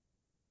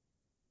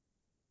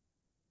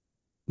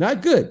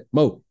 Not good,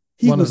 Mo.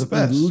 He was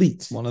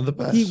elite. One of the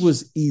best. He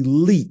was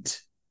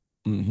elite.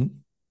 Mm-hmm.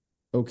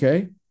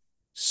 Okay?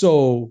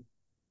 So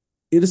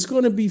it is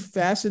going to be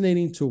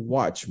fascinating to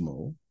watch,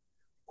 Mo,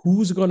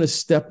 who's going to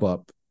step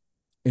up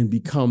and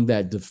become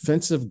that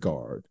defensive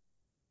guard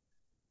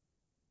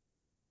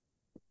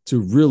to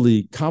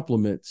really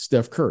complement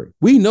Steph Curry.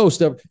 We know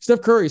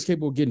Steph Curry is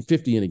capable of getting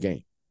 50 in a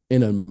game,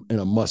 in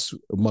a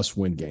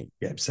must-win game.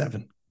 Game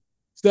 7.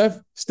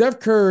 Steph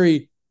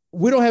Curry,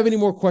 we don't have any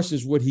more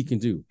questions what he can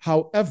do.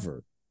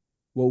 However,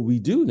 what we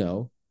do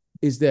know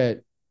is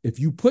that if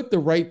you put the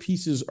right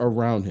pieces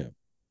around him,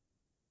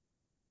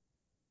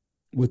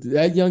 with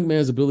that young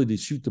man's ability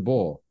to shoot the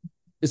ball,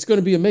 it's going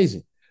to be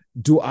amazing.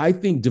 Do I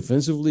think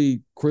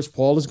defensively Chris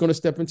Paul is going to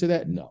step into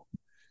that? No.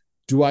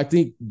 Do I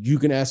think you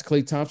can ask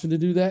Klay Thompson to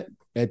do that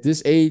at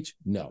this age?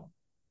 No.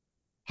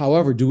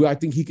 However, do I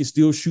think he can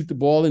still shoot the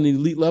ball in the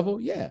elite level?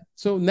 Yeah.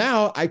 So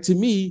now, to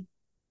me,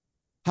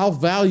 how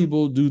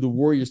valuable do the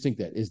Warriors think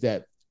that? Is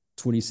that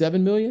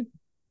 $27 million?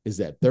 Is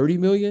that $30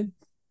 million?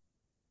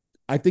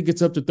 I think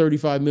it's up to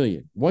 35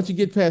 million. Once you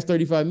get past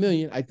 35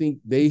 million, I think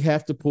they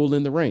have to pull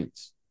in the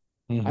reins.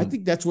 Mm-hmm. I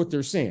think that's what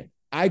they're saying.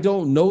 I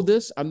don't know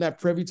this. I'm not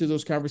privy to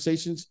those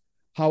conversations.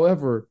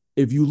 However,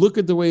 if you look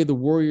at the way the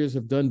Warriors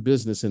have done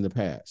business in the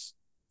past,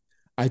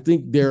 I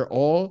think they're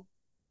all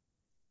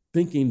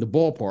thinking the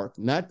ballpark,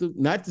 not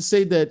to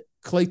say that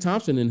Klay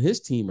Thompson and his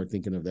team are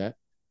thinking of that,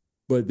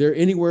 but they're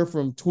anywhere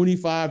from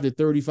 25 to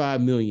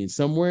 35 million,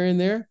 somewhere in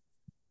there.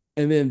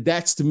 And then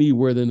that's, to me,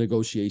 where the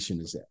negotiation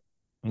is at.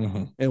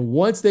 Mm-hmm. And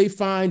once they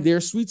find their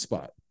sweet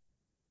spot,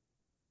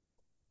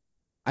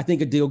 I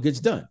think a deal gets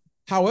done.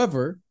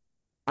 However,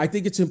 I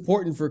think it's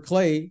important for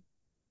Klay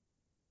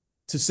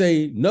to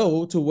say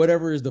no to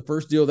whatever is the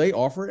first deal they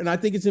offer. And I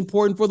think it's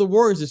important for the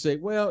Warriors to say,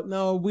 well,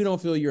 no, we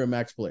don't feel you're a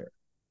max player.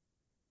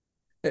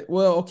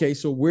 Well, okay,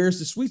 so where's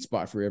the sweet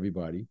spot for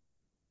everybody?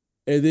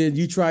 And then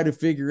you try to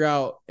figure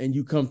out, and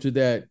you come to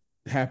that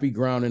happy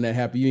ground and that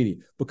happy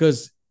medium.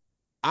 Because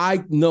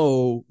I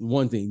know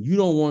one thing: you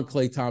don't want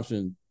Klay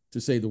Thompson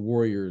to say the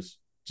Warriors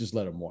just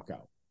let him walk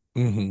out.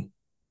 Mm-hmm.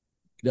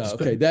 Yeah,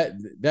 okay,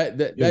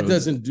 that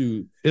doesn't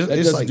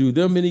do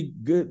them any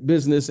good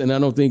business, and I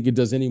don't think it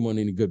does anyone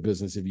any good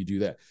business if you do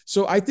that.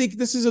 So I think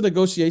this is a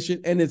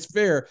negotiation, and it's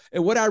fair.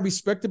 And what I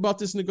respect about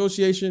this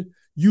negotiation,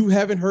 you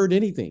haven't heard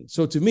anything.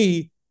 So to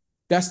me,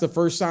 that's the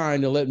first sign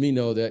to let me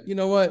know that, you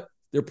know what,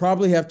 they'll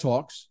probably have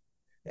talks.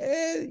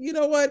 And you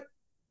know what?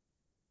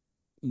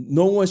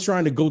 No one's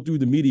trying to go through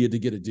the media to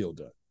get a deal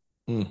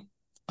done.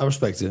 I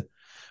respect it.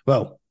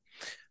 Well,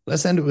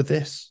 let's end it with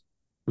this.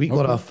 We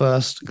got our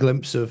first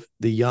glimpse of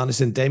the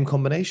Giannis and Dame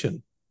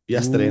combination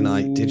yesterday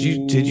night. Did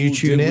you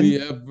tune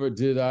in?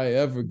 Did I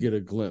ever get a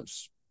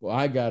glimpse? Well,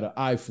 I got an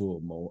eyeful,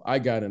 Mo. I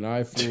got an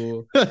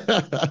eyeful. Hey,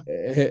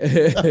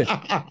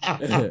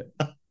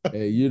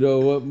 you know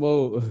what,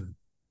 Mo?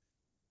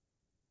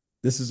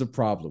 This is a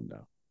problem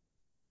now.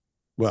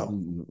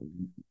 Well,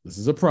 this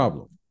is a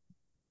problem.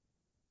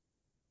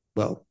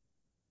 Well,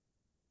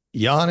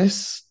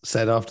 Giannis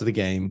said after the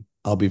game,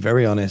 I'll be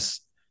very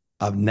honest,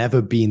 I've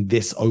never been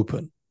this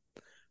open.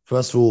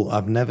 First of all,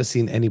 I've never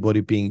seen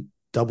anybody being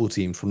double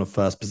teamed from the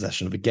first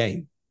possession of a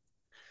game.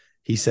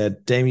 He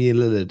said, Damian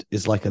Lillard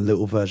is like a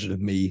little version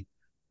of me,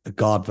 a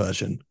guard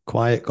version.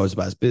 Quiet, goes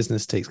about his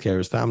business, takes care of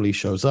his family,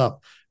 shows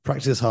up,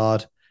 practices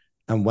hard,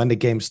 and when the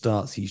game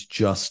starts, he's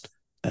just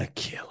a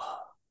killer.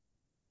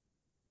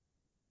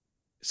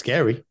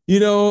 Scary. You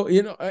know,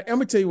 I'm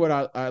going to tell you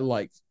what I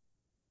liked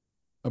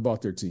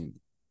about their team.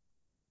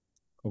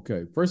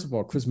 Okay, first of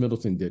all, Chris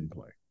Middleton didn't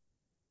play.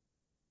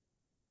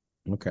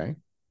 Okay.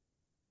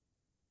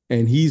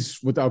 And he's,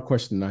 without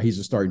question, now he's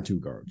a starting two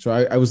guard. So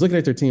I was looking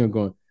at their team and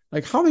going,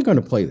 like, how are they going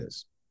to play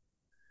this?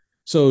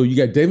 So you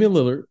got Damian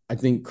Lillard. I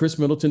think Chris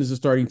Middleton is a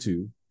starting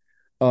two.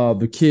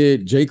 The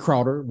kid, Jay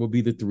Crowder, will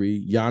be the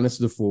three. Giannis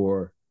the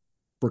four.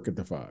 Brook at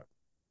the five.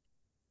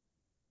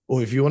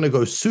 Or if you want to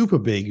go super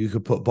big, you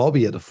could put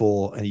Bobby at the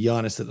four and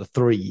Giannis at the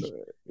three.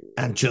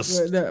 And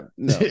just... No.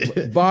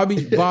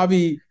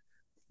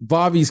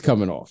 Bobby's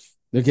coming off.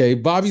 Okay,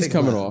 Bobby's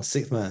coming off.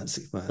 Sixth man.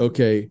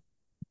 Okay.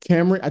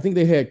 Cameron, I think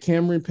they had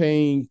Cameron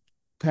Payne,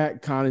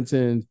 Pat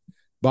Connaughton,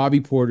 Bobby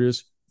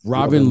Portis,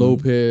 Robin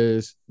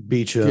Lopez,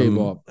 Beacham,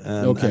 and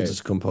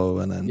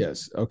Antetokounmpo, and then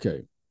yes,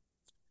 okay.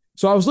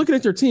 So I was looking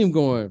at their team,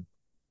 going,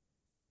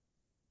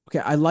 okay,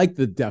 I like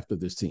the depth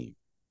of this team,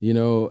 and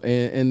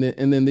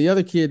then the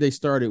other kid they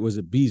started was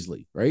a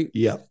Beasley, right?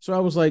 Yeah. So I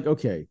was like,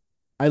 okay,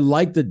 I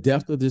like the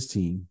depth of this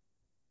team,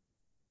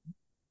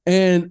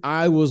 and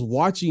I was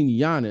watching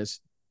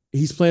Giannis.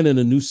 He's playing in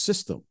a new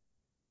system.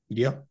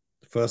 Yeah,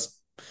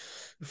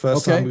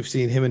 First time we've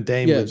seen him and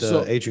Dame with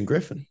Adrian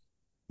Griffin.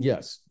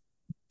 Yes.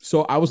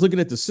 So I was looking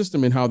at the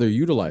system and how they're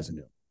utilizing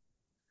him.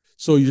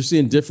 So you're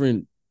seeing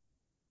different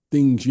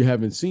things you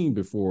haven't seen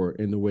before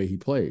in the way he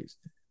plays.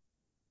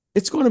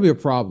 It's going to be a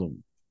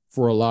problem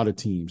for a lot of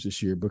teams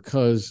this year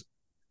because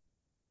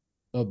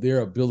of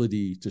their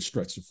ability to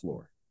stretch the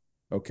floor.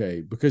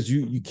 Okay. Because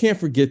you can't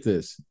forget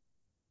this.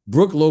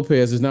 Brook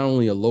Lopez is not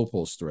only a low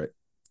post threat,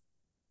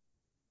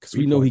 because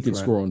we know he can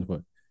score on the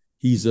punt.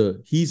 He's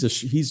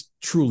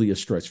truly a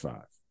stretch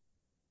five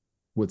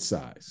with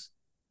size.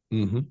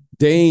 Mm-hmm.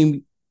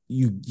 Dame,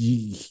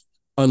 you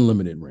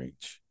unlimited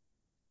range.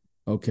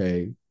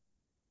 Okay.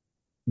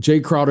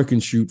 Jay Crowder can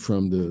shoot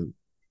from the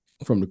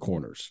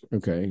corners.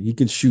 Okay. He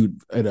can shoot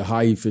at a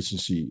high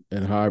efficiency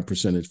and high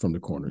percentage from the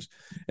corners.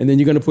 And then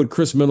you're going to put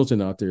Chris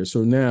Middleton out there.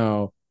 So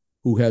now,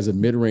 who has a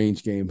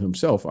mid-range game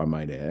himself, I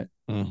might add,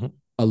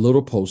 a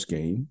little post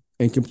game,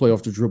 and can play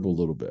off the dribble a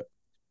little bit.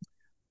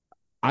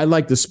 I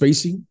like the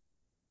spacing.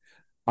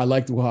 I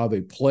like how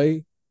they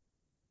play.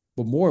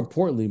 But more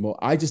importantly, Mo,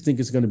 I just think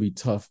it's going to be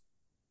tough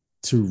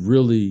to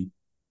really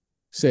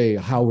say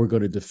how we're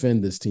going to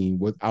defend this team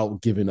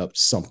without giving up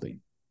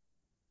something.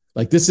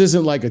 Like, this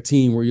isn't like a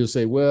team where you'll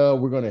say, well,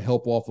 we're going to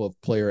help off of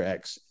player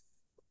X.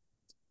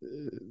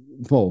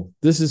 Mo,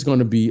 this is going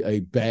to be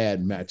a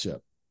bad matchup,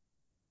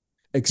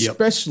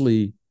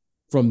 especially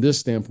from this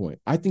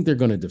standpoint. I think they're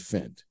going to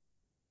defend.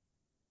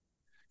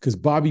 Because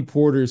Bobby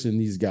Portis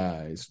and these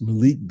guys,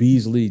 Malik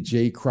Beasley,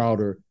 Jay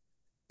Crowder,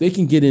 they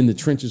can get in the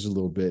trenches a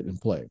little bit and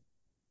play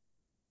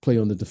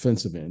on the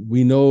defensive end.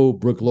 We know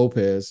Brook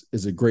Lopez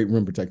is a great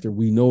rim protector.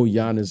 We know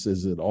Giannis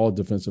is an all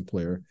defensive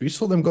player. We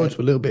saw them go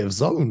into a little bit of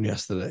zone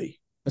yesterday.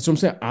 That's what I'm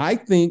saying. I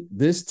think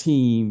this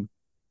team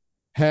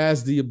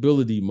has the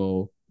ability,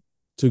 Mo,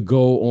 to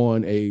go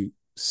on a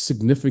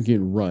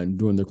significant run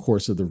during the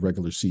course of the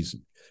regular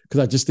season. Because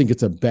I just think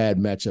it's a bad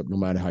matchup no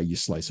matter how you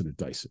slice it or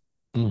dice it.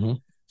 Mm-hmm.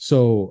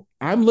 So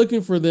I'm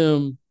looking for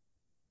them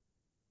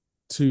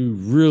to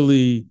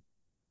really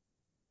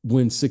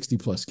win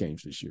 60-plus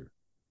games this year,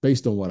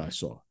 based on what I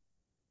saw.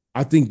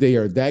 I think they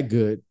are that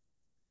good.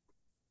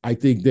 I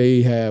think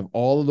they have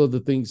all of the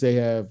things. They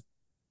have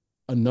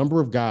a number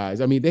of guys.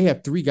 I mean, they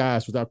have 3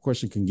 guys without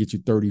question can get you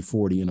 30,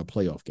 40 in a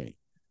playoff game.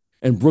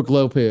 And Brook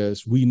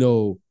Lopez, we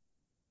know,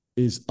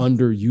 is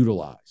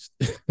underutilized.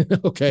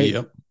 Okay?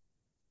 Yep.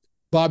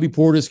 Bobby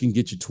Portis can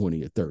get you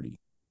 20 or 30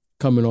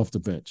 coming off the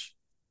bench.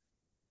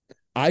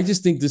 I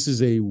just think this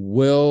is a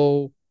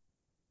well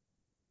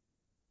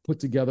put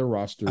together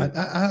roster.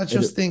 I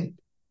just think,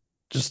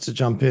 just to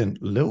jump in,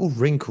 little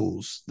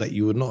wrinkles that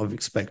you would not have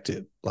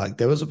expected. Like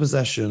there was a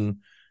possession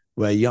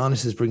where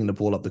Giannis is bringing the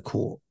ball up the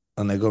court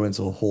and they go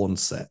into a horn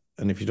set.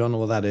 And if you don't know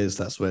what that is,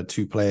 that's where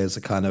 2 players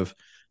are kind of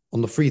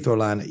on the free throw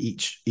line at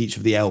each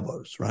of the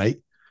elbows, right?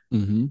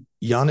 Mm-hmm.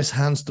 Giannis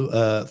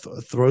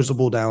throws the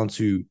ball down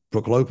to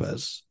Brook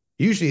Lopez.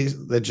 Usually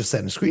they're just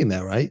setting a screen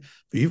there, right?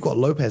 But you've got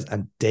Lopez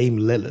and Dame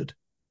Lillard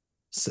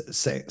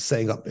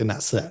setting up in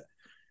that set.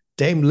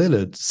 Dame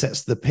Lillard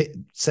sets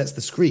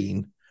the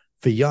screen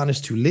for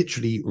Giannis to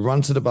literally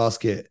run to the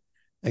basket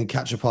and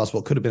catch a pass,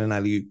 what could have been an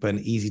alley-oop, but an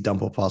easy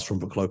dump-off pass from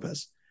Brook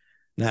Lopez.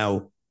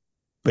 Now,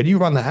 when you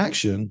run that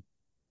action,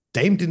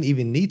 Dame didn't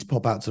even need to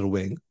pop out to the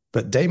wing,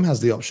 but Dame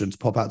has the option to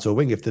pop out to a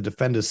wing if the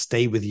defenders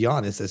stay with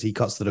Giannis as he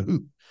cuts to the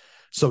hoop.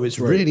 So it's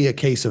really a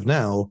case of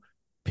now,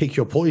 pick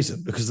your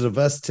poison, because of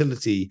the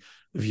versatility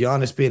of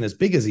Giannis being as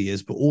big as he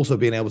is, but also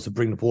being able to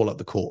bring the ball up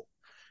the court,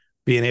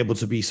 being able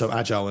to be so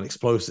agile and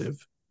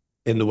explosive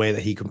in the way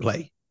that he can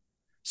play.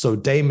 So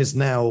Dame is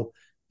now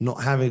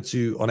not having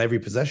to, on every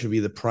possession, be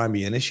the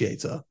primary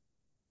initiator.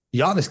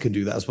 Giannis can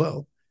do that as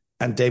well.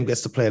 And Dame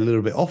gets to play a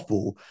little bit off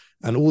ball.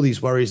 And all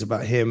these worries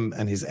about him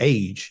and his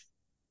age,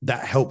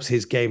 that helps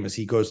his game as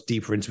he goes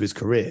deeper into his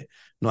career,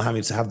 not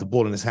having to have the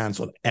ball in his hands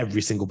on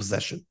every single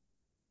possession.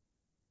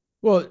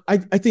 Well, I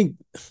think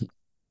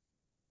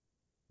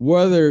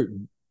whether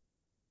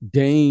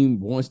Dame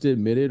wants to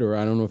admit it, or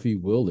I don't know if he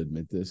will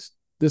admit this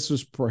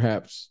was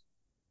perhaps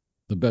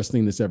the best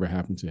thing that's ever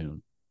happened to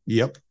him.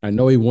 Yep. I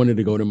know he wanted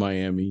to go to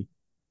Miami,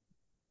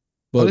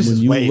 but when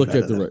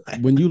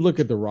you look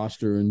at the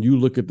roster and you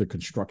look at the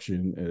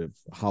construction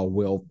of how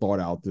well thought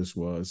out this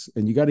was,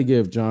 and you got to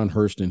give John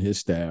Hurst and his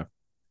staff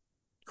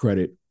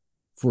credit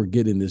for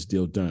getting this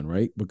deal done,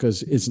 right?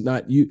 Because it's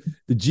not you.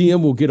 The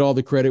GM will get all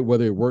the credit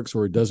whether it works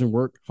or it doesn't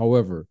work.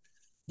 However,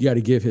 you got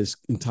to give his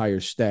entire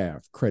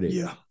staff credit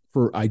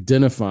for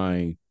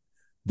identifying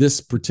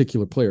this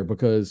particular player.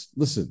 Because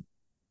listen,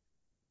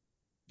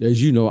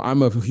 as you know,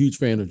 I'm a huge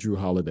fan of Jrue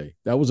Holiday.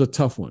 That was a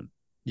tough one.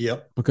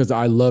 Yep. Because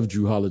I love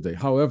Jrue Holiday.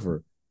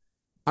 However,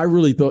 I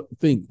really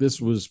think this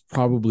was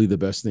probably the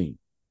best thing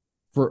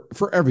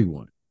for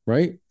everyone,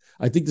 right?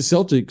 I think the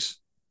Celtics,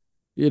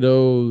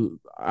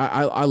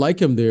 I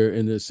like him there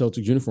in the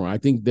Celtics uniform. I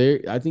think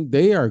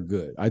they are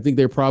good. I think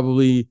their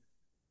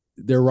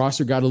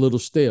roster got a little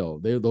stale.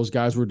 Those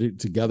guys were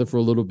together for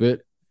a little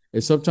bit.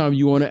 And sometimes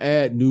you want to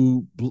add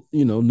new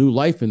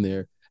life in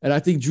there. And I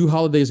think Jrue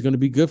Holiday is going to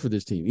be good for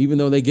this team, even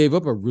though they gave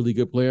up a really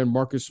good player in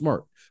Marcus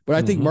Smart. But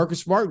I think Marcus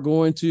Smart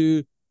going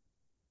to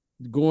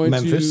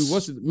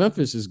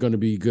Memphis is going to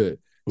be good.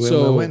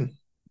 Win.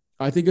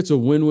 I think it's a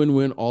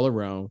win-win-win all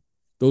around.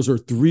 Those are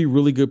 3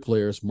 really good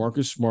players: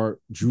 Marcus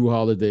Smart, Jrue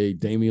Holiday,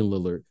 Damian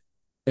Lillard,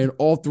 and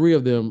all 3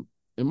 of them,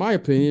 in my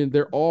opinion,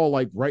 they're all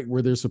like right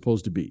where they're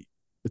supposed to be.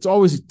 It's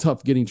always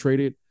tough getting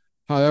traded.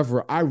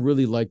 However, I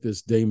really like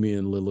this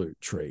Damian Lillard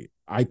trade.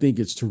 I think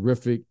it's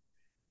terrific.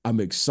 I'm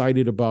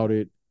excited about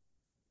it.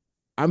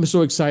 I'm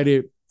so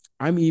excited.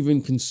 I'm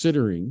even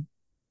considering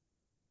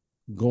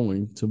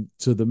going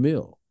to the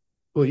Mill.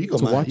 Well, you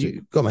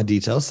got my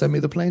details. Send me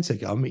the plane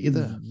ticket. I'll meet you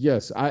there.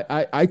 Yes,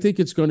 I think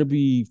it's going to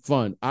be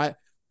fun.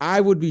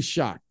 I would be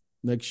shocked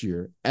next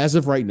year, as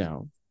of right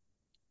now,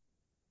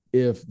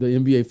 if the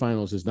NBA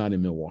Finals is not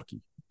in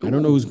Milwaukee. I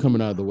don't know who's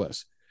coming out of the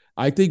West.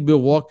 I think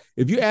Milwaukee.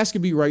 If you ask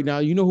me right now,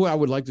 you know who I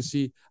would like to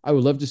see? I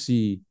would love to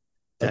see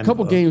Denver. A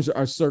couple games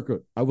are circa.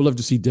 I would love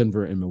to see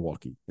Denver and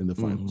Milwaukee in the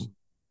finals.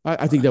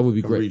 I think that would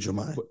be great. Read your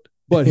mind.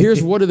 But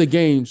here's one of the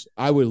games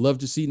I would love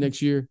to see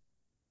next year.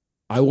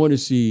 I want to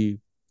see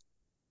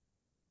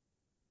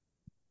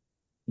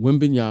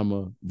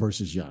Wembanyama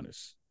versus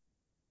Giannis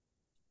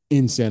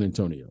in San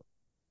Antonio.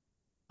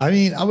 I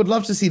mean, I would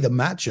love to see the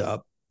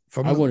matchup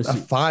from a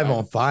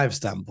 5-on-5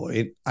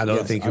 standpoint. I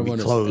don't think it'll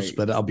be close,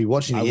 but I'll be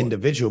watching the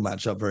individual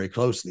matchup very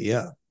closely.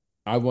 Yeah.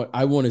 I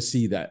want to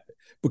see that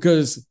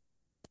because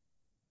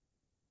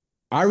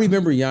I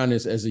remember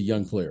Giannis as a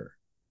young player.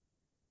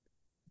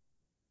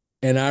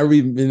 And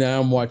now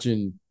I'm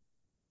watching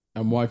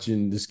I'm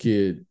watching this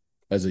kid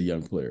as a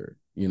young player.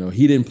 You know,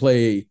 he didn't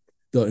play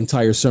the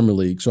entire summer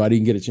league, so I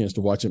didn't get a chance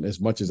to watch him as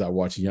much as I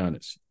watched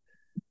Giannis.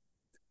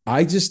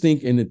 I just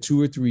think in the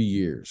 2 or 3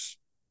 years,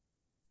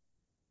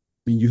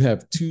 when you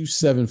have 2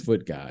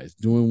 7-foot guys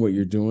doing what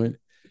you're doing,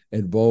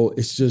 and Bo,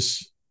 it's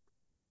just,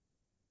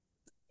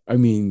 I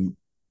mean,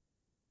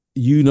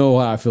 you know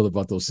how I feel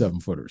about those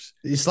 7-footers.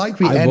 It's like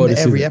we end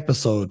every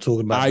episode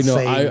talking about the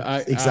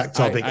same exact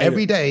topic.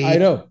 Every day. I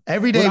know.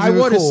 Every day we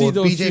record,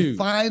 BJ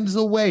finds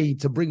a way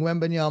to bring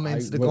Wembanyama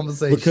into the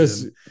conversation.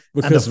 Because and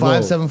the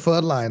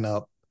 5-7-foot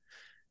lineup.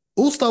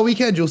 All-Star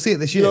Weekend, you'll see it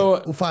this year. You know,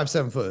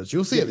 5-7-footers.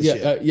 You'll see it this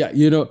year.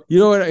 You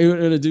know what I'm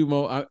going to do,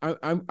 Mo?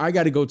 I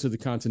got to go to the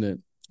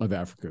continent of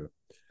Africa.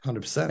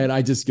 100%.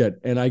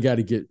 And I got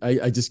to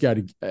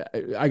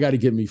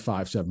get me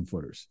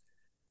 5-7-footers.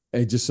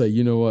 And just say,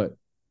 you know what?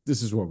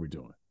 This is what we're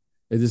doing.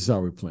 And this is how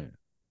we're playing.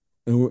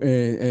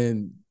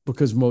 And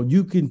because, Mo,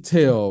 you can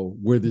tell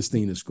where this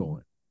thing is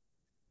going.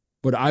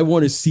 But I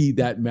want to see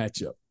that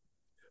matchup.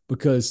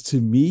 Because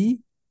to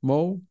me,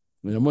 Mo,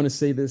 and I'm going to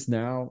say this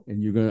now,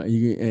 and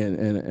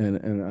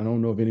and I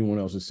don't know if anyone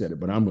else has said it,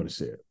 but I'm going to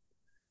say it.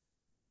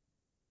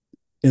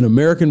 In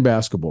American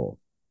basketball,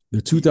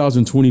 the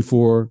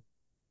 2024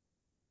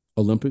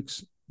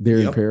 Olympics there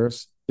in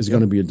Paris is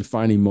going to be a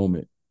defining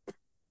moment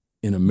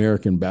in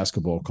American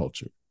basketball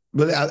culture.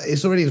 But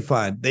it's already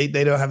defined. They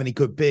don't have any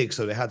good bigs,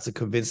 so they had to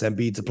convince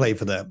Embiid to play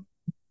for them.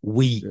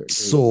 Weak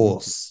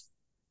sauce.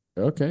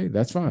 Okay,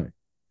 that's fine.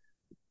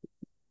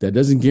 That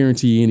doesn't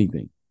guarantee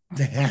anything.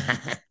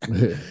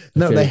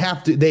 No, okay. They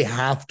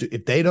have to.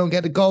 If they don't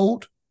get the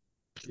gold.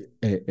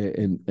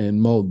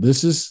 And Mo,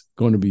 this is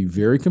going to be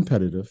very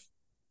competitive.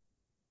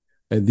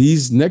 And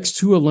these next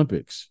 2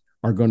 Olympics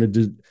are going to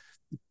do.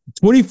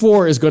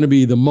 24 is going to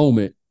be the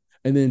moment,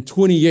 and then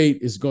 28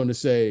 is going to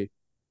say,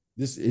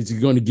 this is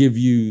going to give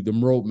you the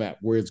roadmap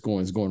where it's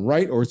going. It's going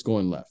right or it's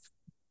going left.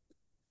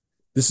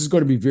 This is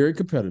going to be very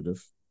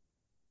competitive.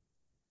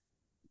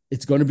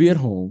 It's going to be at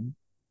home.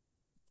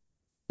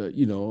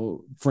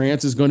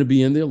 France is going to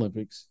be in the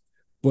Olympics,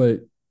 but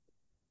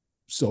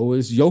so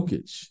is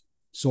Jokic.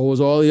 So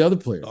is all the other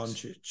players.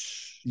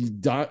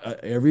 Doncic.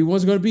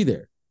 Everyone's going to be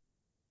there.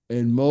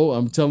 And Mo,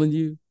 I'm telling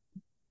you,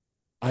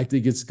 I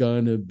think it's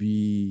going to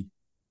be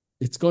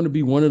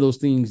one of those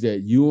things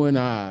that you and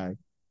I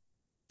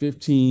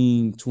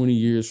 15, 20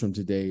 years from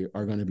today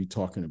are going to be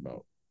talking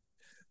about.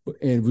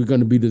 And we're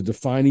going to be the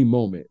defining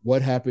moment.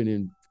 What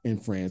happened in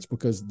France?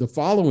 Because the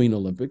following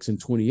Olympics in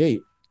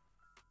 28,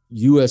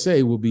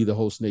 USA will be the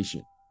host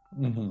nation.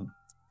 Mm-hmm.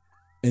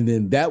 And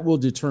then that will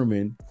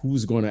determine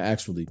who's going to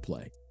actually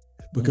play.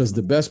 Because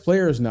the best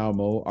players now,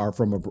 Mo, are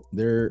from and also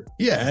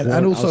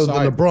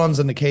outside. The LeBrons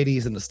and the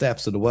KDs and the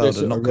Stephs of the world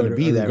are not going to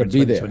be there in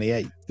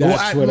 2028.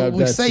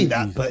 We say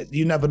that, but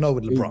you never know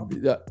with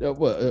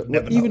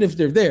LeBron. Even if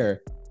they're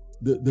there,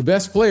 the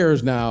best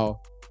players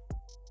now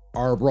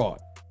are abroad.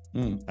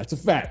 That's a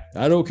fact.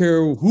 I don't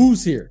care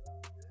who's here.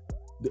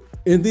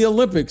 In the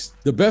Olympics,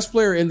 the best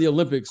player in the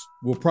Olympics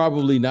will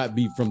probably not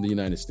be from the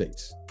United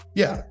States.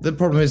 Yeah, the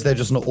problem is they're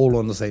just not all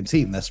on the same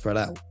team. They're spread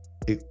out.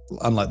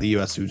 Unlike the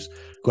US, who's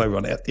got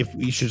everyone. If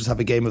we should just have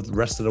a game of the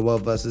rest of the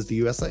world versus the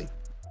USA.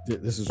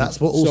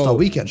 That's what All-Star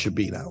Weekend should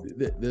be now.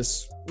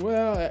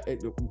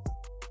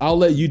 I'll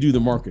let you do the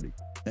marketing.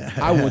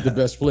 I want the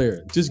best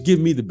player. Just give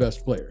me the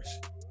best players.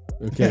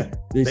 Okay,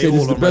 they say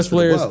this is the best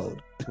players.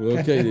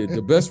 Okay,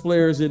 the best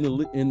players in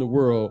the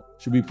world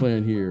should be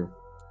playing here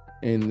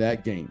in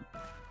that game,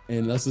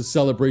 and that's a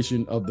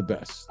celebration of the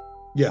best.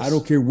 Yes, I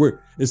don't care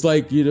where. It's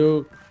like,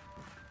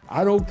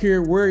 I don't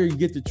care where you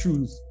get the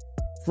truth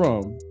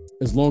from,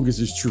 as long as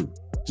it's true.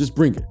 Just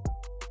bring it.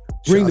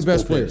 Bring the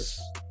best players.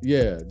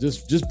 Yeah,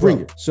 just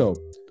bring it. So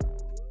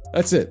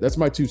that's it. That's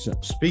my 2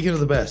 cents. Speaking of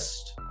the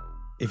best,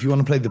 if you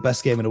want to play the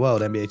best game in the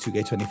world, NBA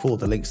 2K24,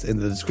 the link's in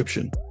the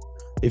description.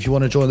 If you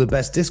want to join the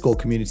best Discord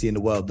community in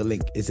the world, the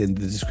link is in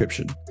the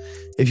description.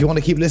 If you want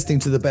to keep listening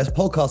to the best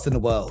podcast in the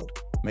world,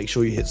 make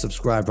sure you hit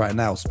subscribe right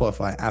now.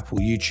 Spotify, Apple,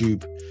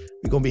 YouTube.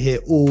 We're going to be here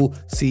all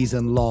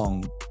season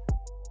long.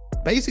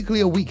 Basically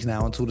a week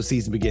now until the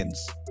season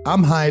begins.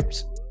 I'm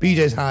hyped.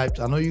 BJ's hyped.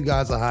 I know you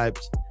guys are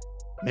hyped.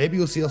 Maybe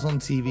you'll see us on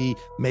TV.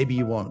 Maybe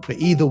you won't. But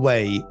either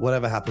way,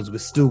 whatever happens, we're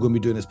still going to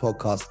be doing this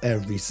podcast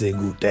every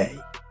single day.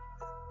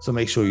 So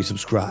make sure you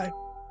subscribe.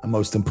 And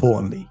most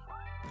importantly,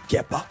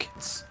 get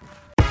buckets.